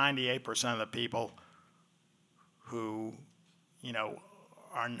still have 98% of the people who, you know,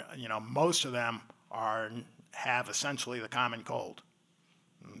 most of them have essentially the common cold.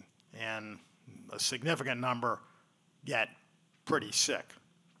 And a significant number get pretty sick,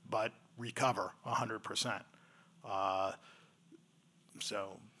 but recover 100%.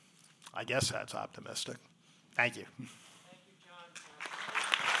 So I guess that's optimistic. Thank you.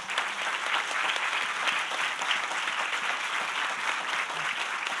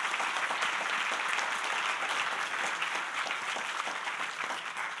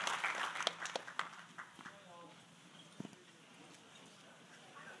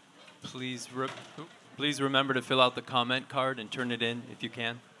 Please remember to fill out the comment card and turn it in if you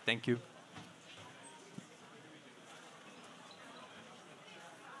can. Thank you.